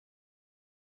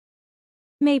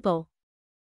 maple,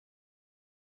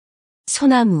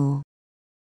 소나무,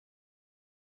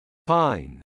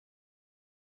 pine,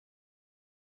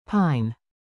 pine,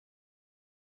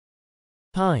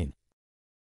 pine,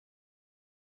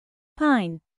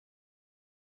 pine,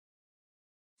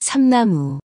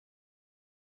 삼나무,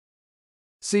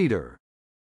 cedar,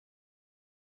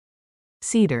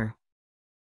 cedar,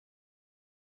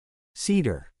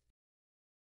 cedar,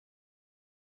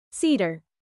 cedar,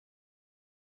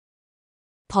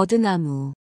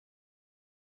 버드나무,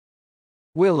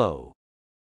 willow,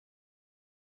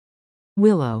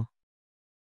 willow,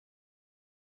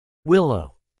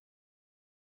 willow,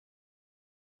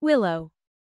 willow,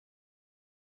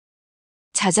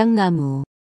 자작나무,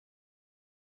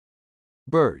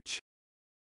 birch,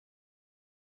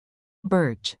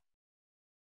 birch,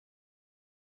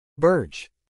 birch,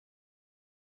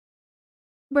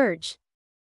 birch,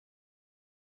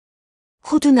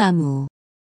 호두나무,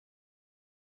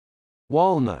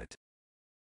 walnut,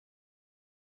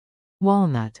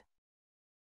 walnut,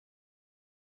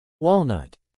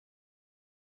 walnut,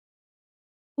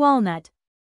 walnut,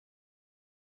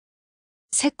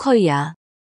 세쿼이아,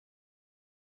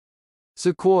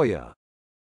 sequoia,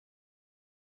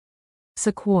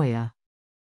 sequoia,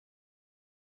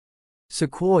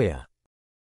 sequoia,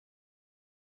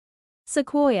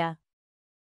 sequoia,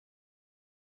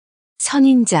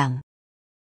 선인장,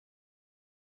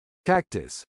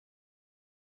 cactus,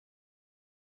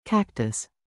 cactus,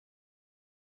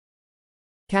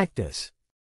 cactus,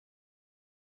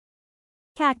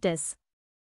 cactus,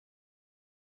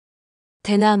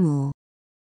 대나무,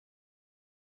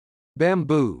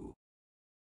 bamboo,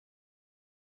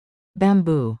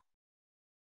 bamboo,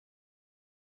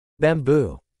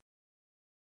 bamboo,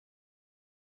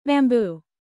 bamboo,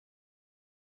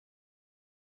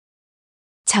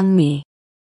 장미,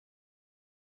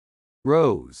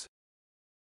 rose,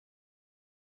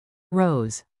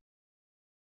 rose,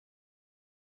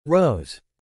 rose,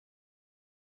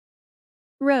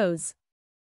 rose,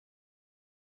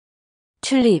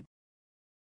 튤립,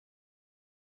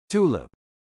 tulip,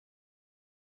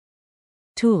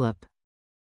 tulip,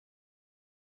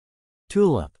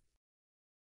 tulip,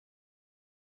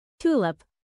 tulip,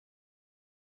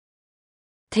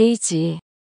 데이지,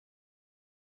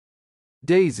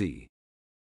 daisy,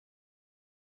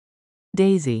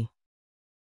 daisy,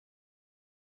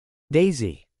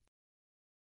 daisy,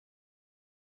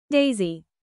 daisy,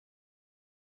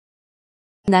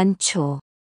 난초,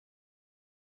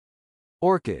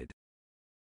 orchid,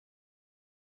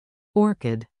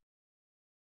 orchid,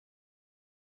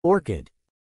 orchid,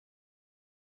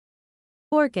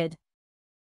 orchid,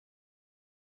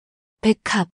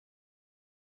 백합,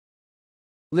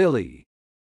 lily,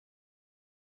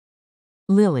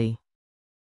 lily,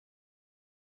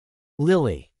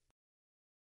 lily,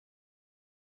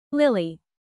 lily,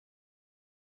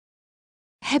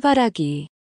 해바라기,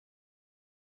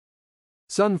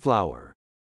 sunflower,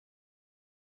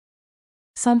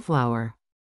 sunflower,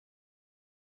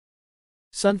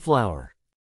 sunflower,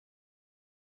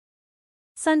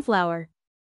 sunflower,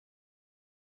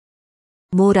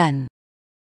 모란,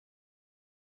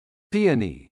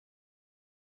 peony,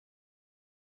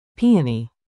 peony,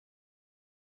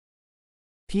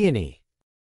 peony,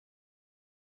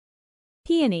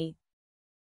 peony,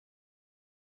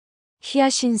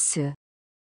 히아신스,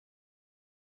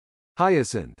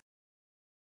 hyacinth,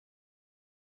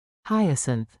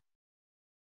 hyacinth,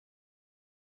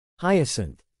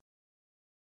 hyacinth,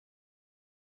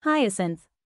 hyacinth,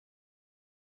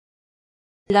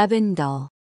 라벤더,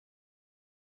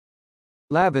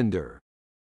 lavender,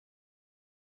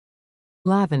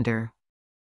 lavender,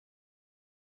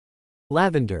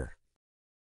 lavender,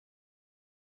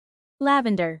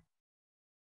 lavender,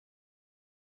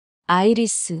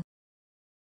 아이리스,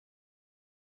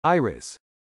 iris,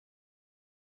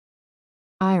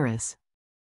 iris,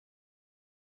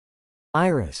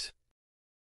 iris,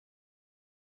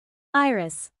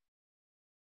 iris,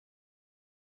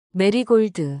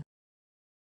 메리골드,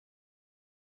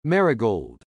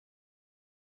 marigold,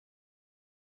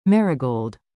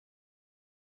 marigold,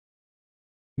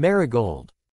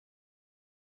 marigold,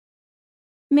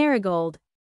 marigold,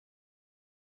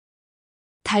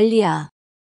 달리아,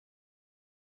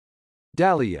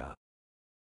 dahlia,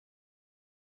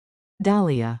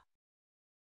 dahlia,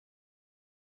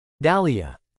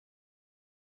 dahlia,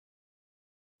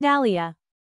 dahlia,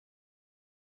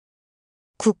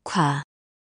 국화,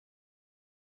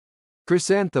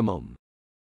 chrysanthemum,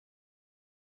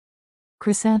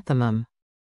 chrysanthemum,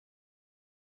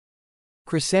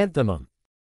 chrysanthemum,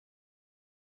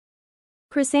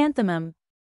 chrysanthemum,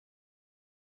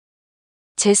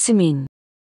 제스민,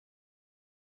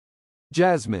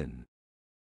 jasmine,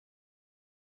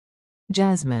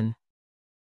 jasmine,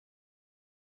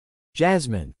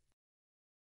 Jasmine.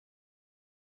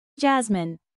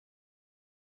 jasmine,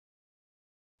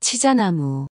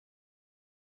 치자나무,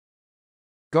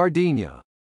 gardenia,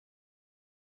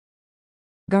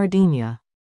 gardenia,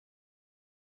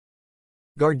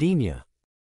 Gardenia.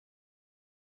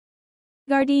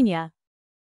 gardenia,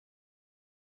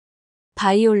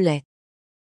 바이올렛,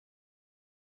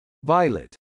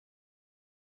 violet,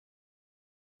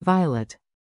 violet,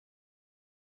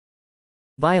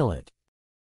 Violet.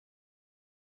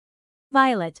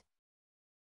 violet,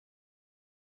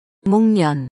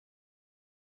 목련,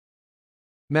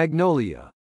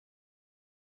 magnolia,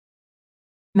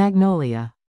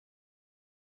 magnolia,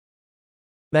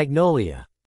 Magnolia.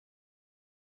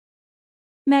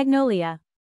 magnolia,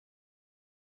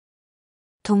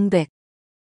 동백,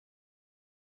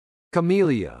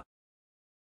 camellia,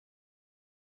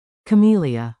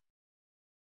 camellia,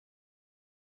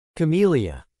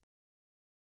 Camellia.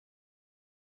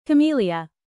 camellia,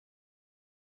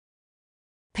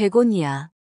 베고니아,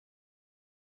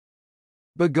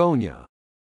 begonia,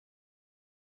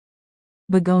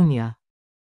 begonia,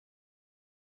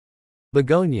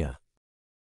 Begonia.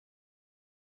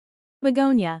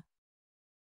 begonia,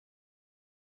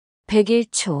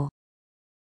 백일초,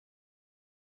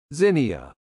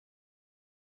 zinnia,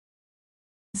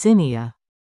 zinnia,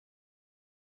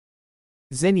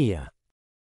 Zinnia.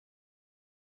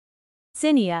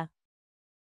 zinnia,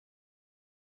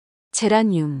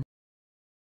 제라늄,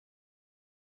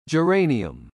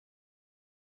 geranium,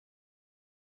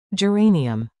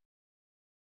 geranium,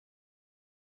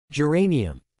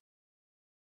 Geranium.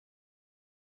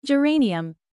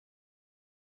 geranium,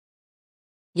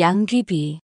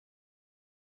 양귀비,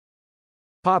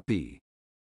 poppy,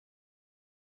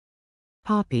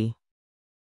 poppy,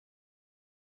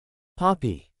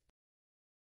 Poppy.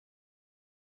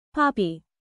 poppy,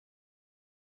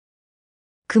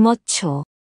 금어초,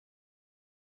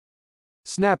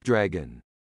 snapdragon,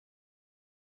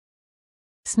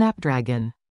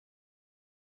 snapdragon,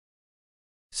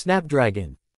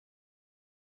 Snapdragon.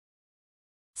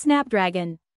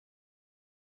 snapdragon,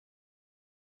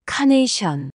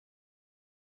 카네이션,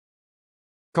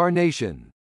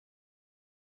 carnation,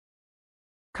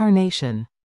 carnation,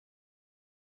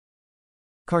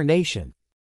 Carnation.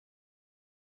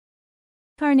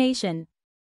 carnation,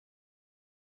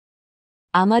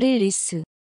 아마릴리스,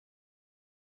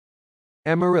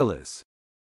 amaryllis,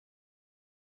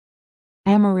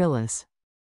 amaryllis,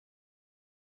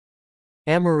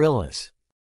 Amaryllis.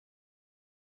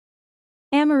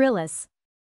 amaryllis,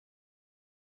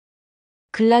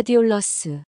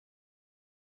 글라디올러스,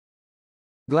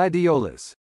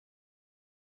 gladiolus,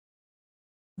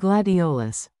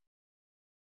 gladiolus,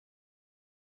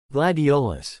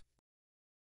 Gladiolus.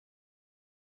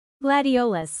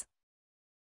 gladiolus,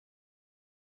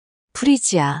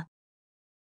 프리지아,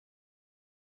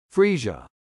 freesia,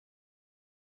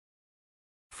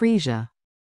 freesia,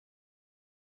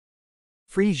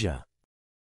 Frisia.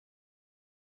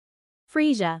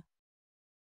 freesia,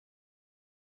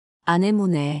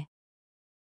 아네모네,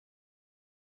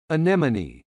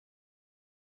 anemone,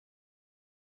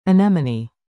 anemone,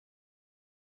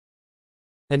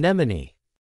 Anemone.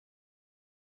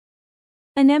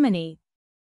 anemone,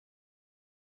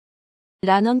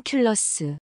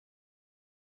 라넌큘러스,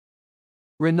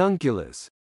 ranunculus,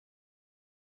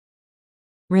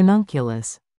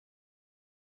 ranunculus,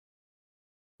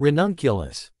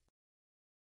 Ranunculus.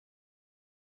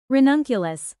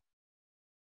 ranunculus,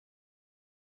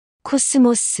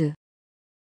 코스모스,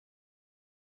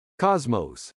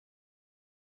 cosmos,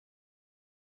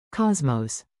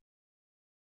 cosmos,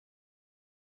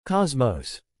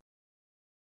 Cosmos.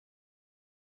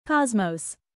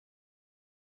 cosmos,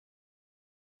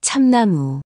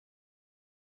 참나무,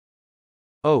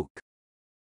 oak,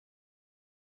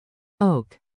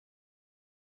 oak,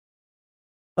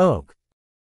 Oak.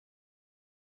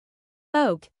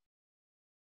 oak,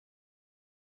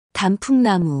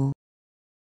 단풍나무,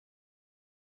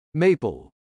 maple,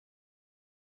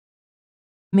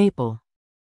 maple,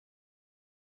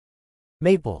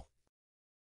 Maple.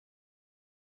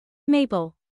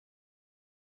 maple,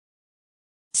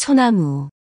 소나무,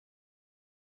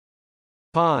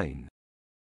 pine,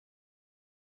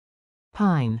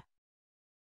 pine,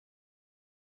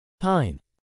 Pine.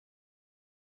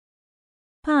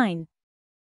 pine,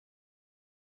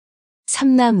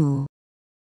 삼나무,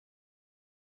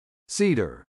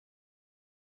 cedar,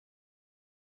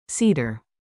 cedar,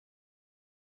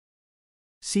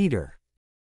 Cedar.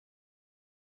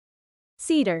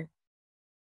 cedar,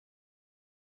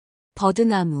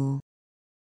 버드나무,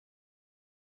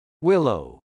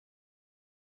 willow,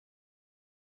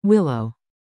 willow,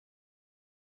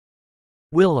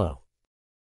 willow,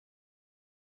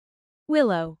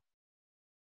 willow,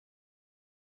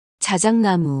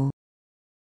 자작나무,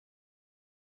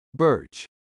 birch,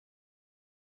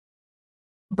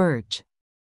 birch,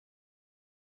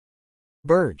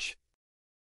 birch,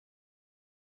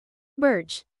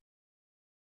 birch,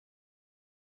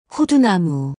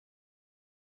 호두나무,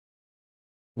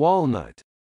 walnut,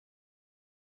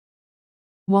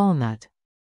 walnut,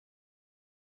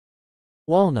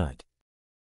 walnut,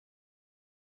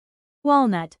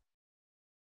 walnut,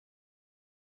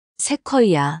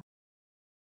 세쿼이아,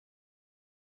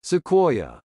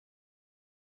 sequoia,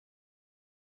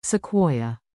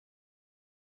 sequoia,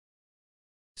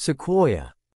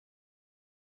 sequoia,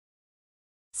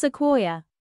 sequoia,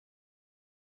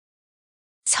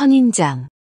 선인장,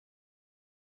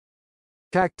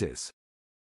 cactus,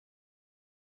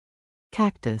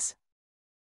 cactus,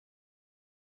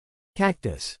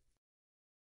 cactus,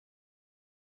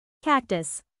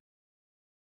 cactus,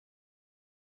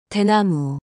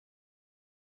 대나무,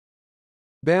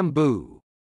 bamboo,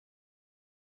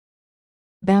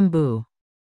 bamboo,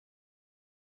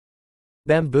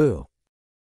 bamboo,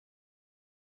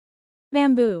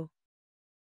 bamboo,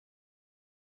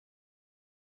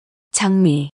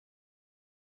 장미,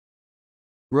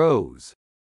 rose,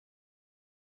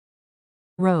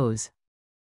 rose,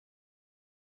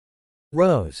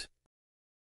 rose,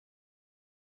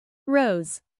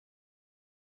 rose,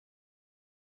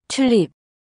 튤립,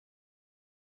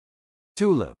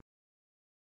 tulip,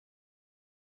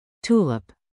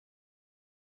 tulip,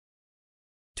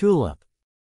 tulip,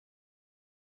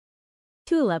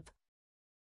 tulip,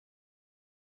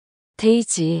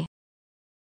 데이지,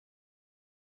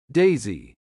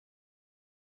 daisy,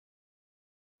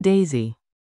 daisy,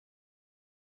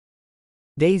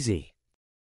 daisy,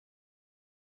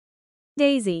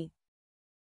 daisy,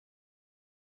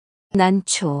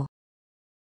 난초,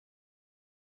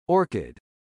 orchid,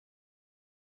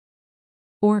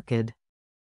 orchid,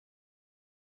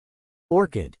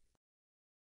 orchid,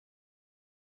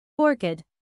 orchid,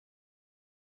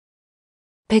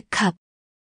 백합,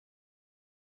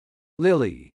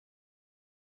 lily,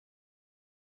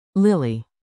 lily,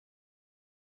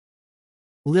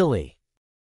 lily,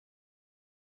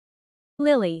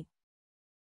 lily,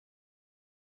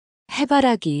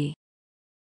 해바라기,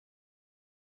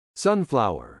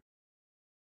 sunflower,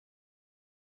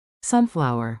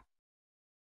 sunflower,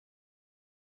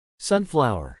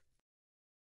 sunflower,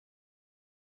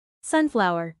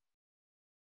 sunflower,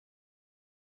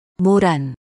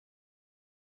 모란,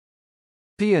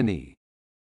 peony,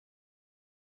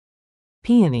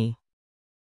 peony,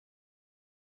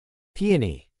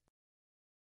 peony,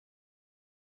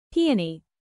 peony,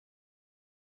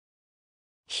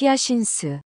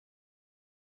 히아신스,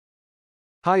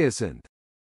 hyacinth,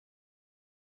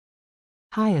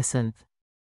 hyacinth,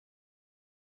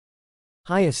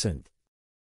 hyacinth,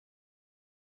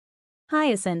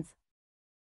 hyacinth,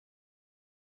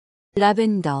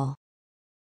 라벤더,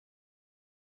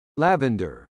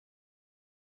 lavender,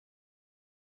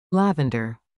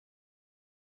 lavender,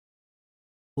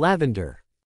 lavender,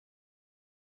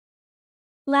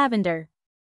 lavender,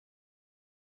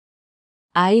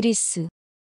 아이리스,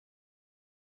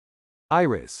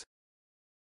 iris,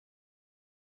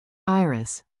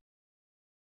 iris,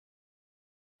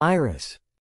 iris,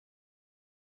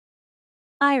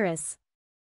 iris,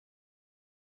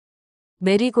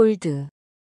 메리골드,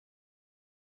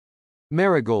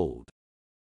 marigold,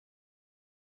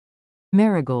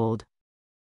 marigold,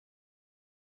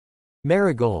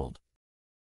 marigold,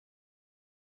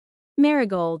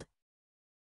 marigold,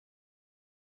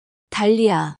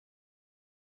 달리아,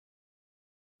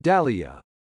 dahlia,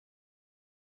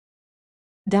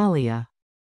 dahlia,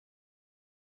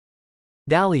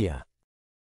 dahlia,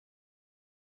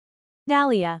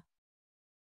 dahlia,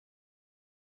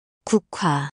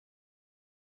 국화,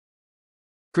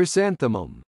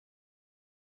 chrysanthemum,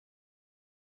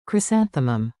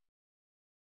 chrysanthemum,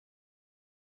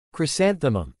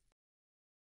 chrysanthemum,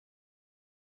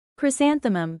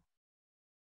 chrysanthemum,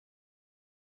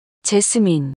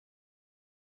 제스민,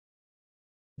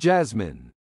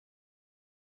 jasmine,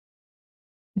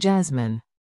 jasmine,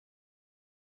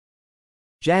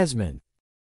 jasmine,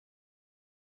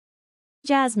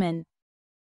 jasmine,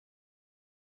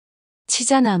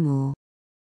 치자나무,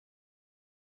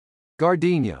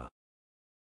 gardenia,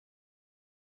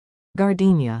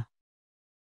 gardenia,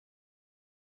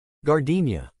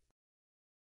 gardenia,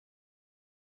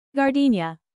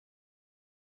 gardenia,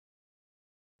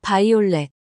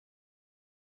 바이올렛,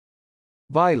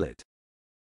 violet,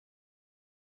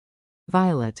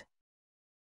 violet,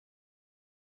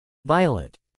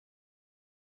 violet,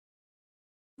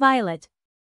 violet,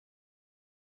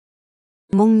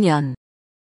 목련,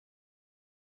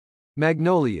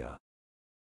 magnolia,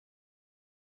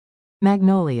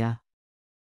 magnolia,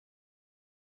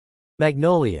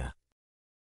 magnolia,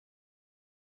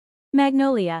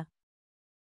 magnolia,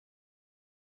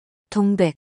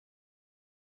 동백,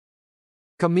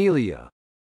 camellia,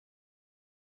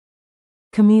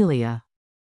 camellia,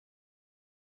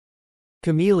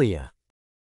 camellia,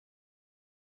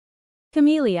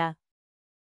 camellia,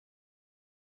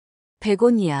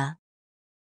 베고니아,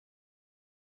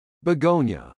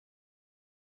 begonia,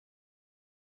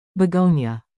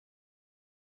 begonia,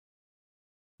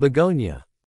 begonia,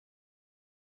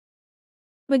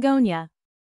 begonia,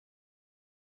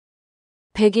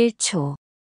 백일초,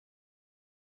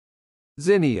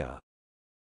 zinnia,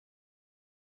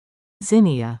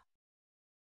 zinnia,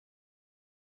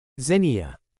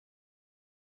 zinnia,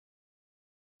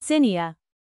 zinnia,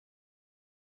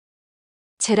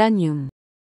 제라늄,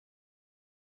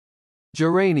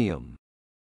 geranium,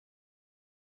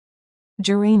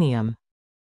 geranium,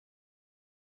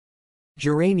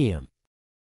 geranium,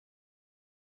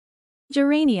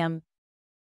 geranium,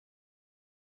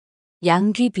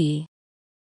 양귀비,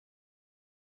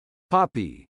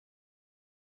 poppy,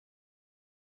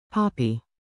 poppy,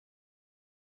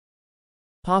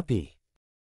 poppy,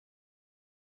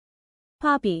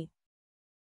 poppy,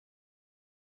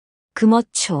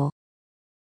 금어초,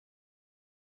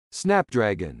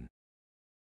 snapdragon,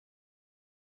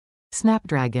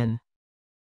 snapdragon,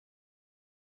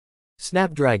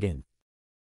 snapdragon,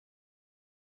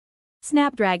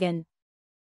 snapdragon,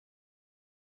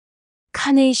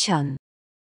 카네이션,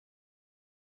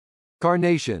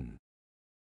 carnation,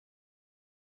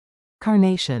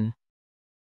 carnation,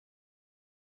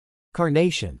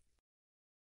 carnation,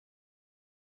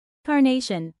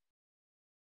 carnation,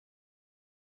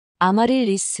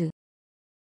 아마릴리스,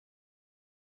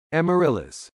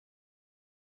 amaryllis,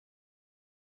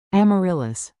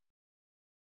 amaryllis,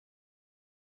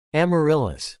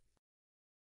 amaryllis,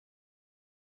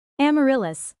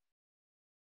 amaryllis,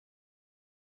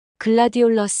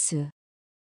 글라디올러스,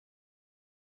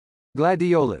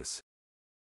 gladiolus,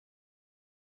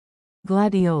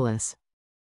 gladiolus,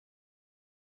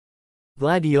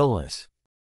 gladiolus,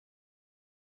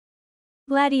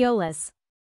 gladiolus,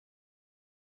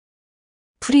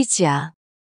 프리지아,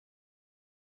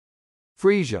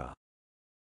 freesia,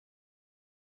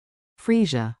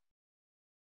 freesia,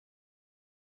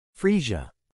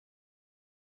 freesia,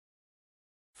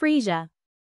 freesia,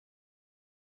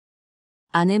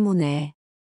 아네모네,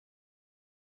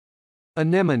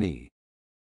 anemone,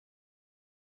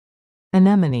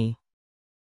 anemone,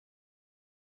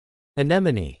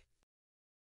 anemone,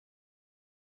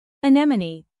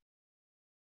 anemone,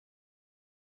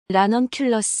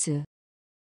 라넌큘러스,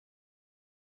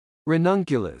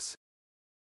 ranunculus,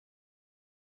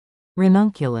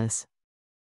 ranunculus,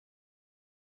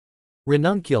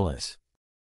 ranunculus,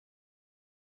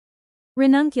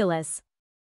 ranunculus,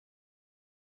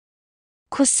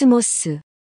 코스모스,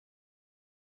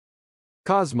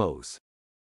 cosmos,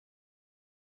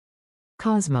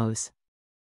 cosmos,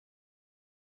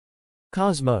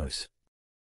 cosmos,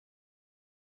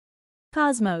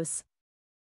 cosmos,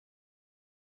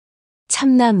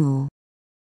 참나무,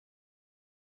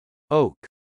 oak,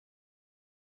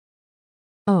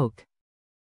 oak,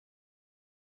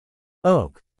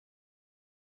 oak,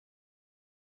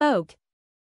 oak,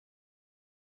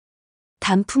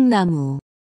 단풍나무,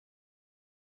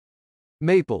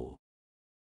 maple,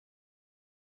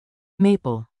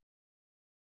 maple,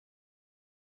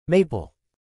 maple,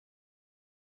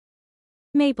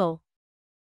 maple,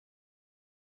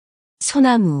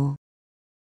 소나무,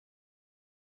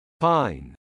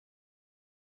 pine,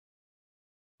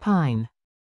 pine,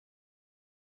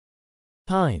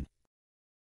 pine,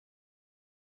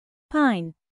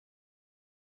 pine,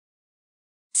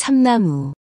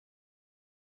 삼나무,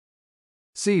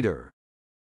 cedar,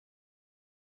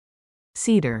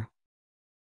 cedar,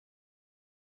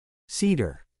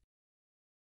 cedar,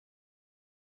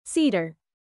 cedar,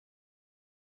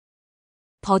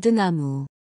 버드나무,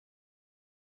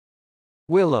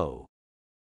 willow,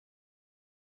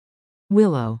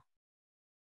 willow,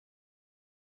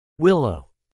 willow,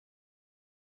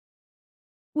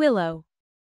 willow,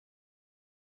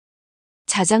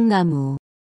 자작나무,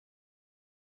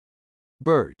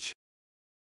 birch,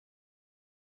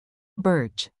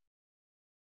 birch,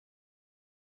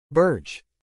 birch,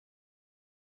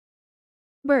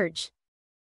 birch,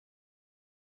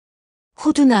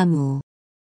 호두나무,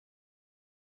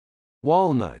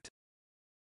 walnut,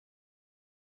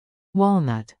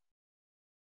 walnut,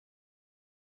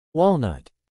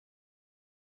 walnut,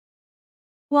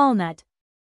 walnut,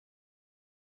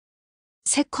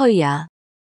 세코이아,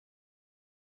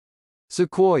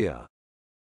 sequoia,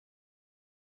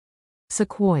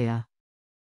 sequoia,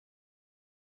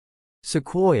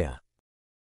 sequoia,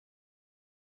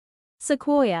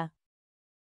 sequoia,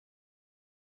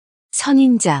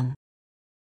 선인장,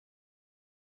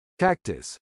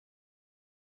 cactus,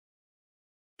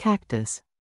 cactus,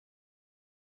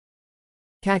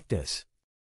 cactus,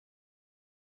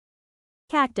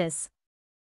 cactus,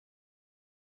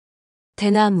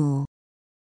 대나무,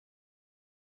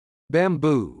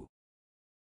 bamboo,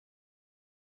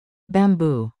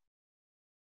 bamboo,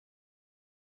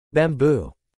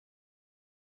 bamboo,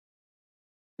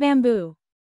 bamboo,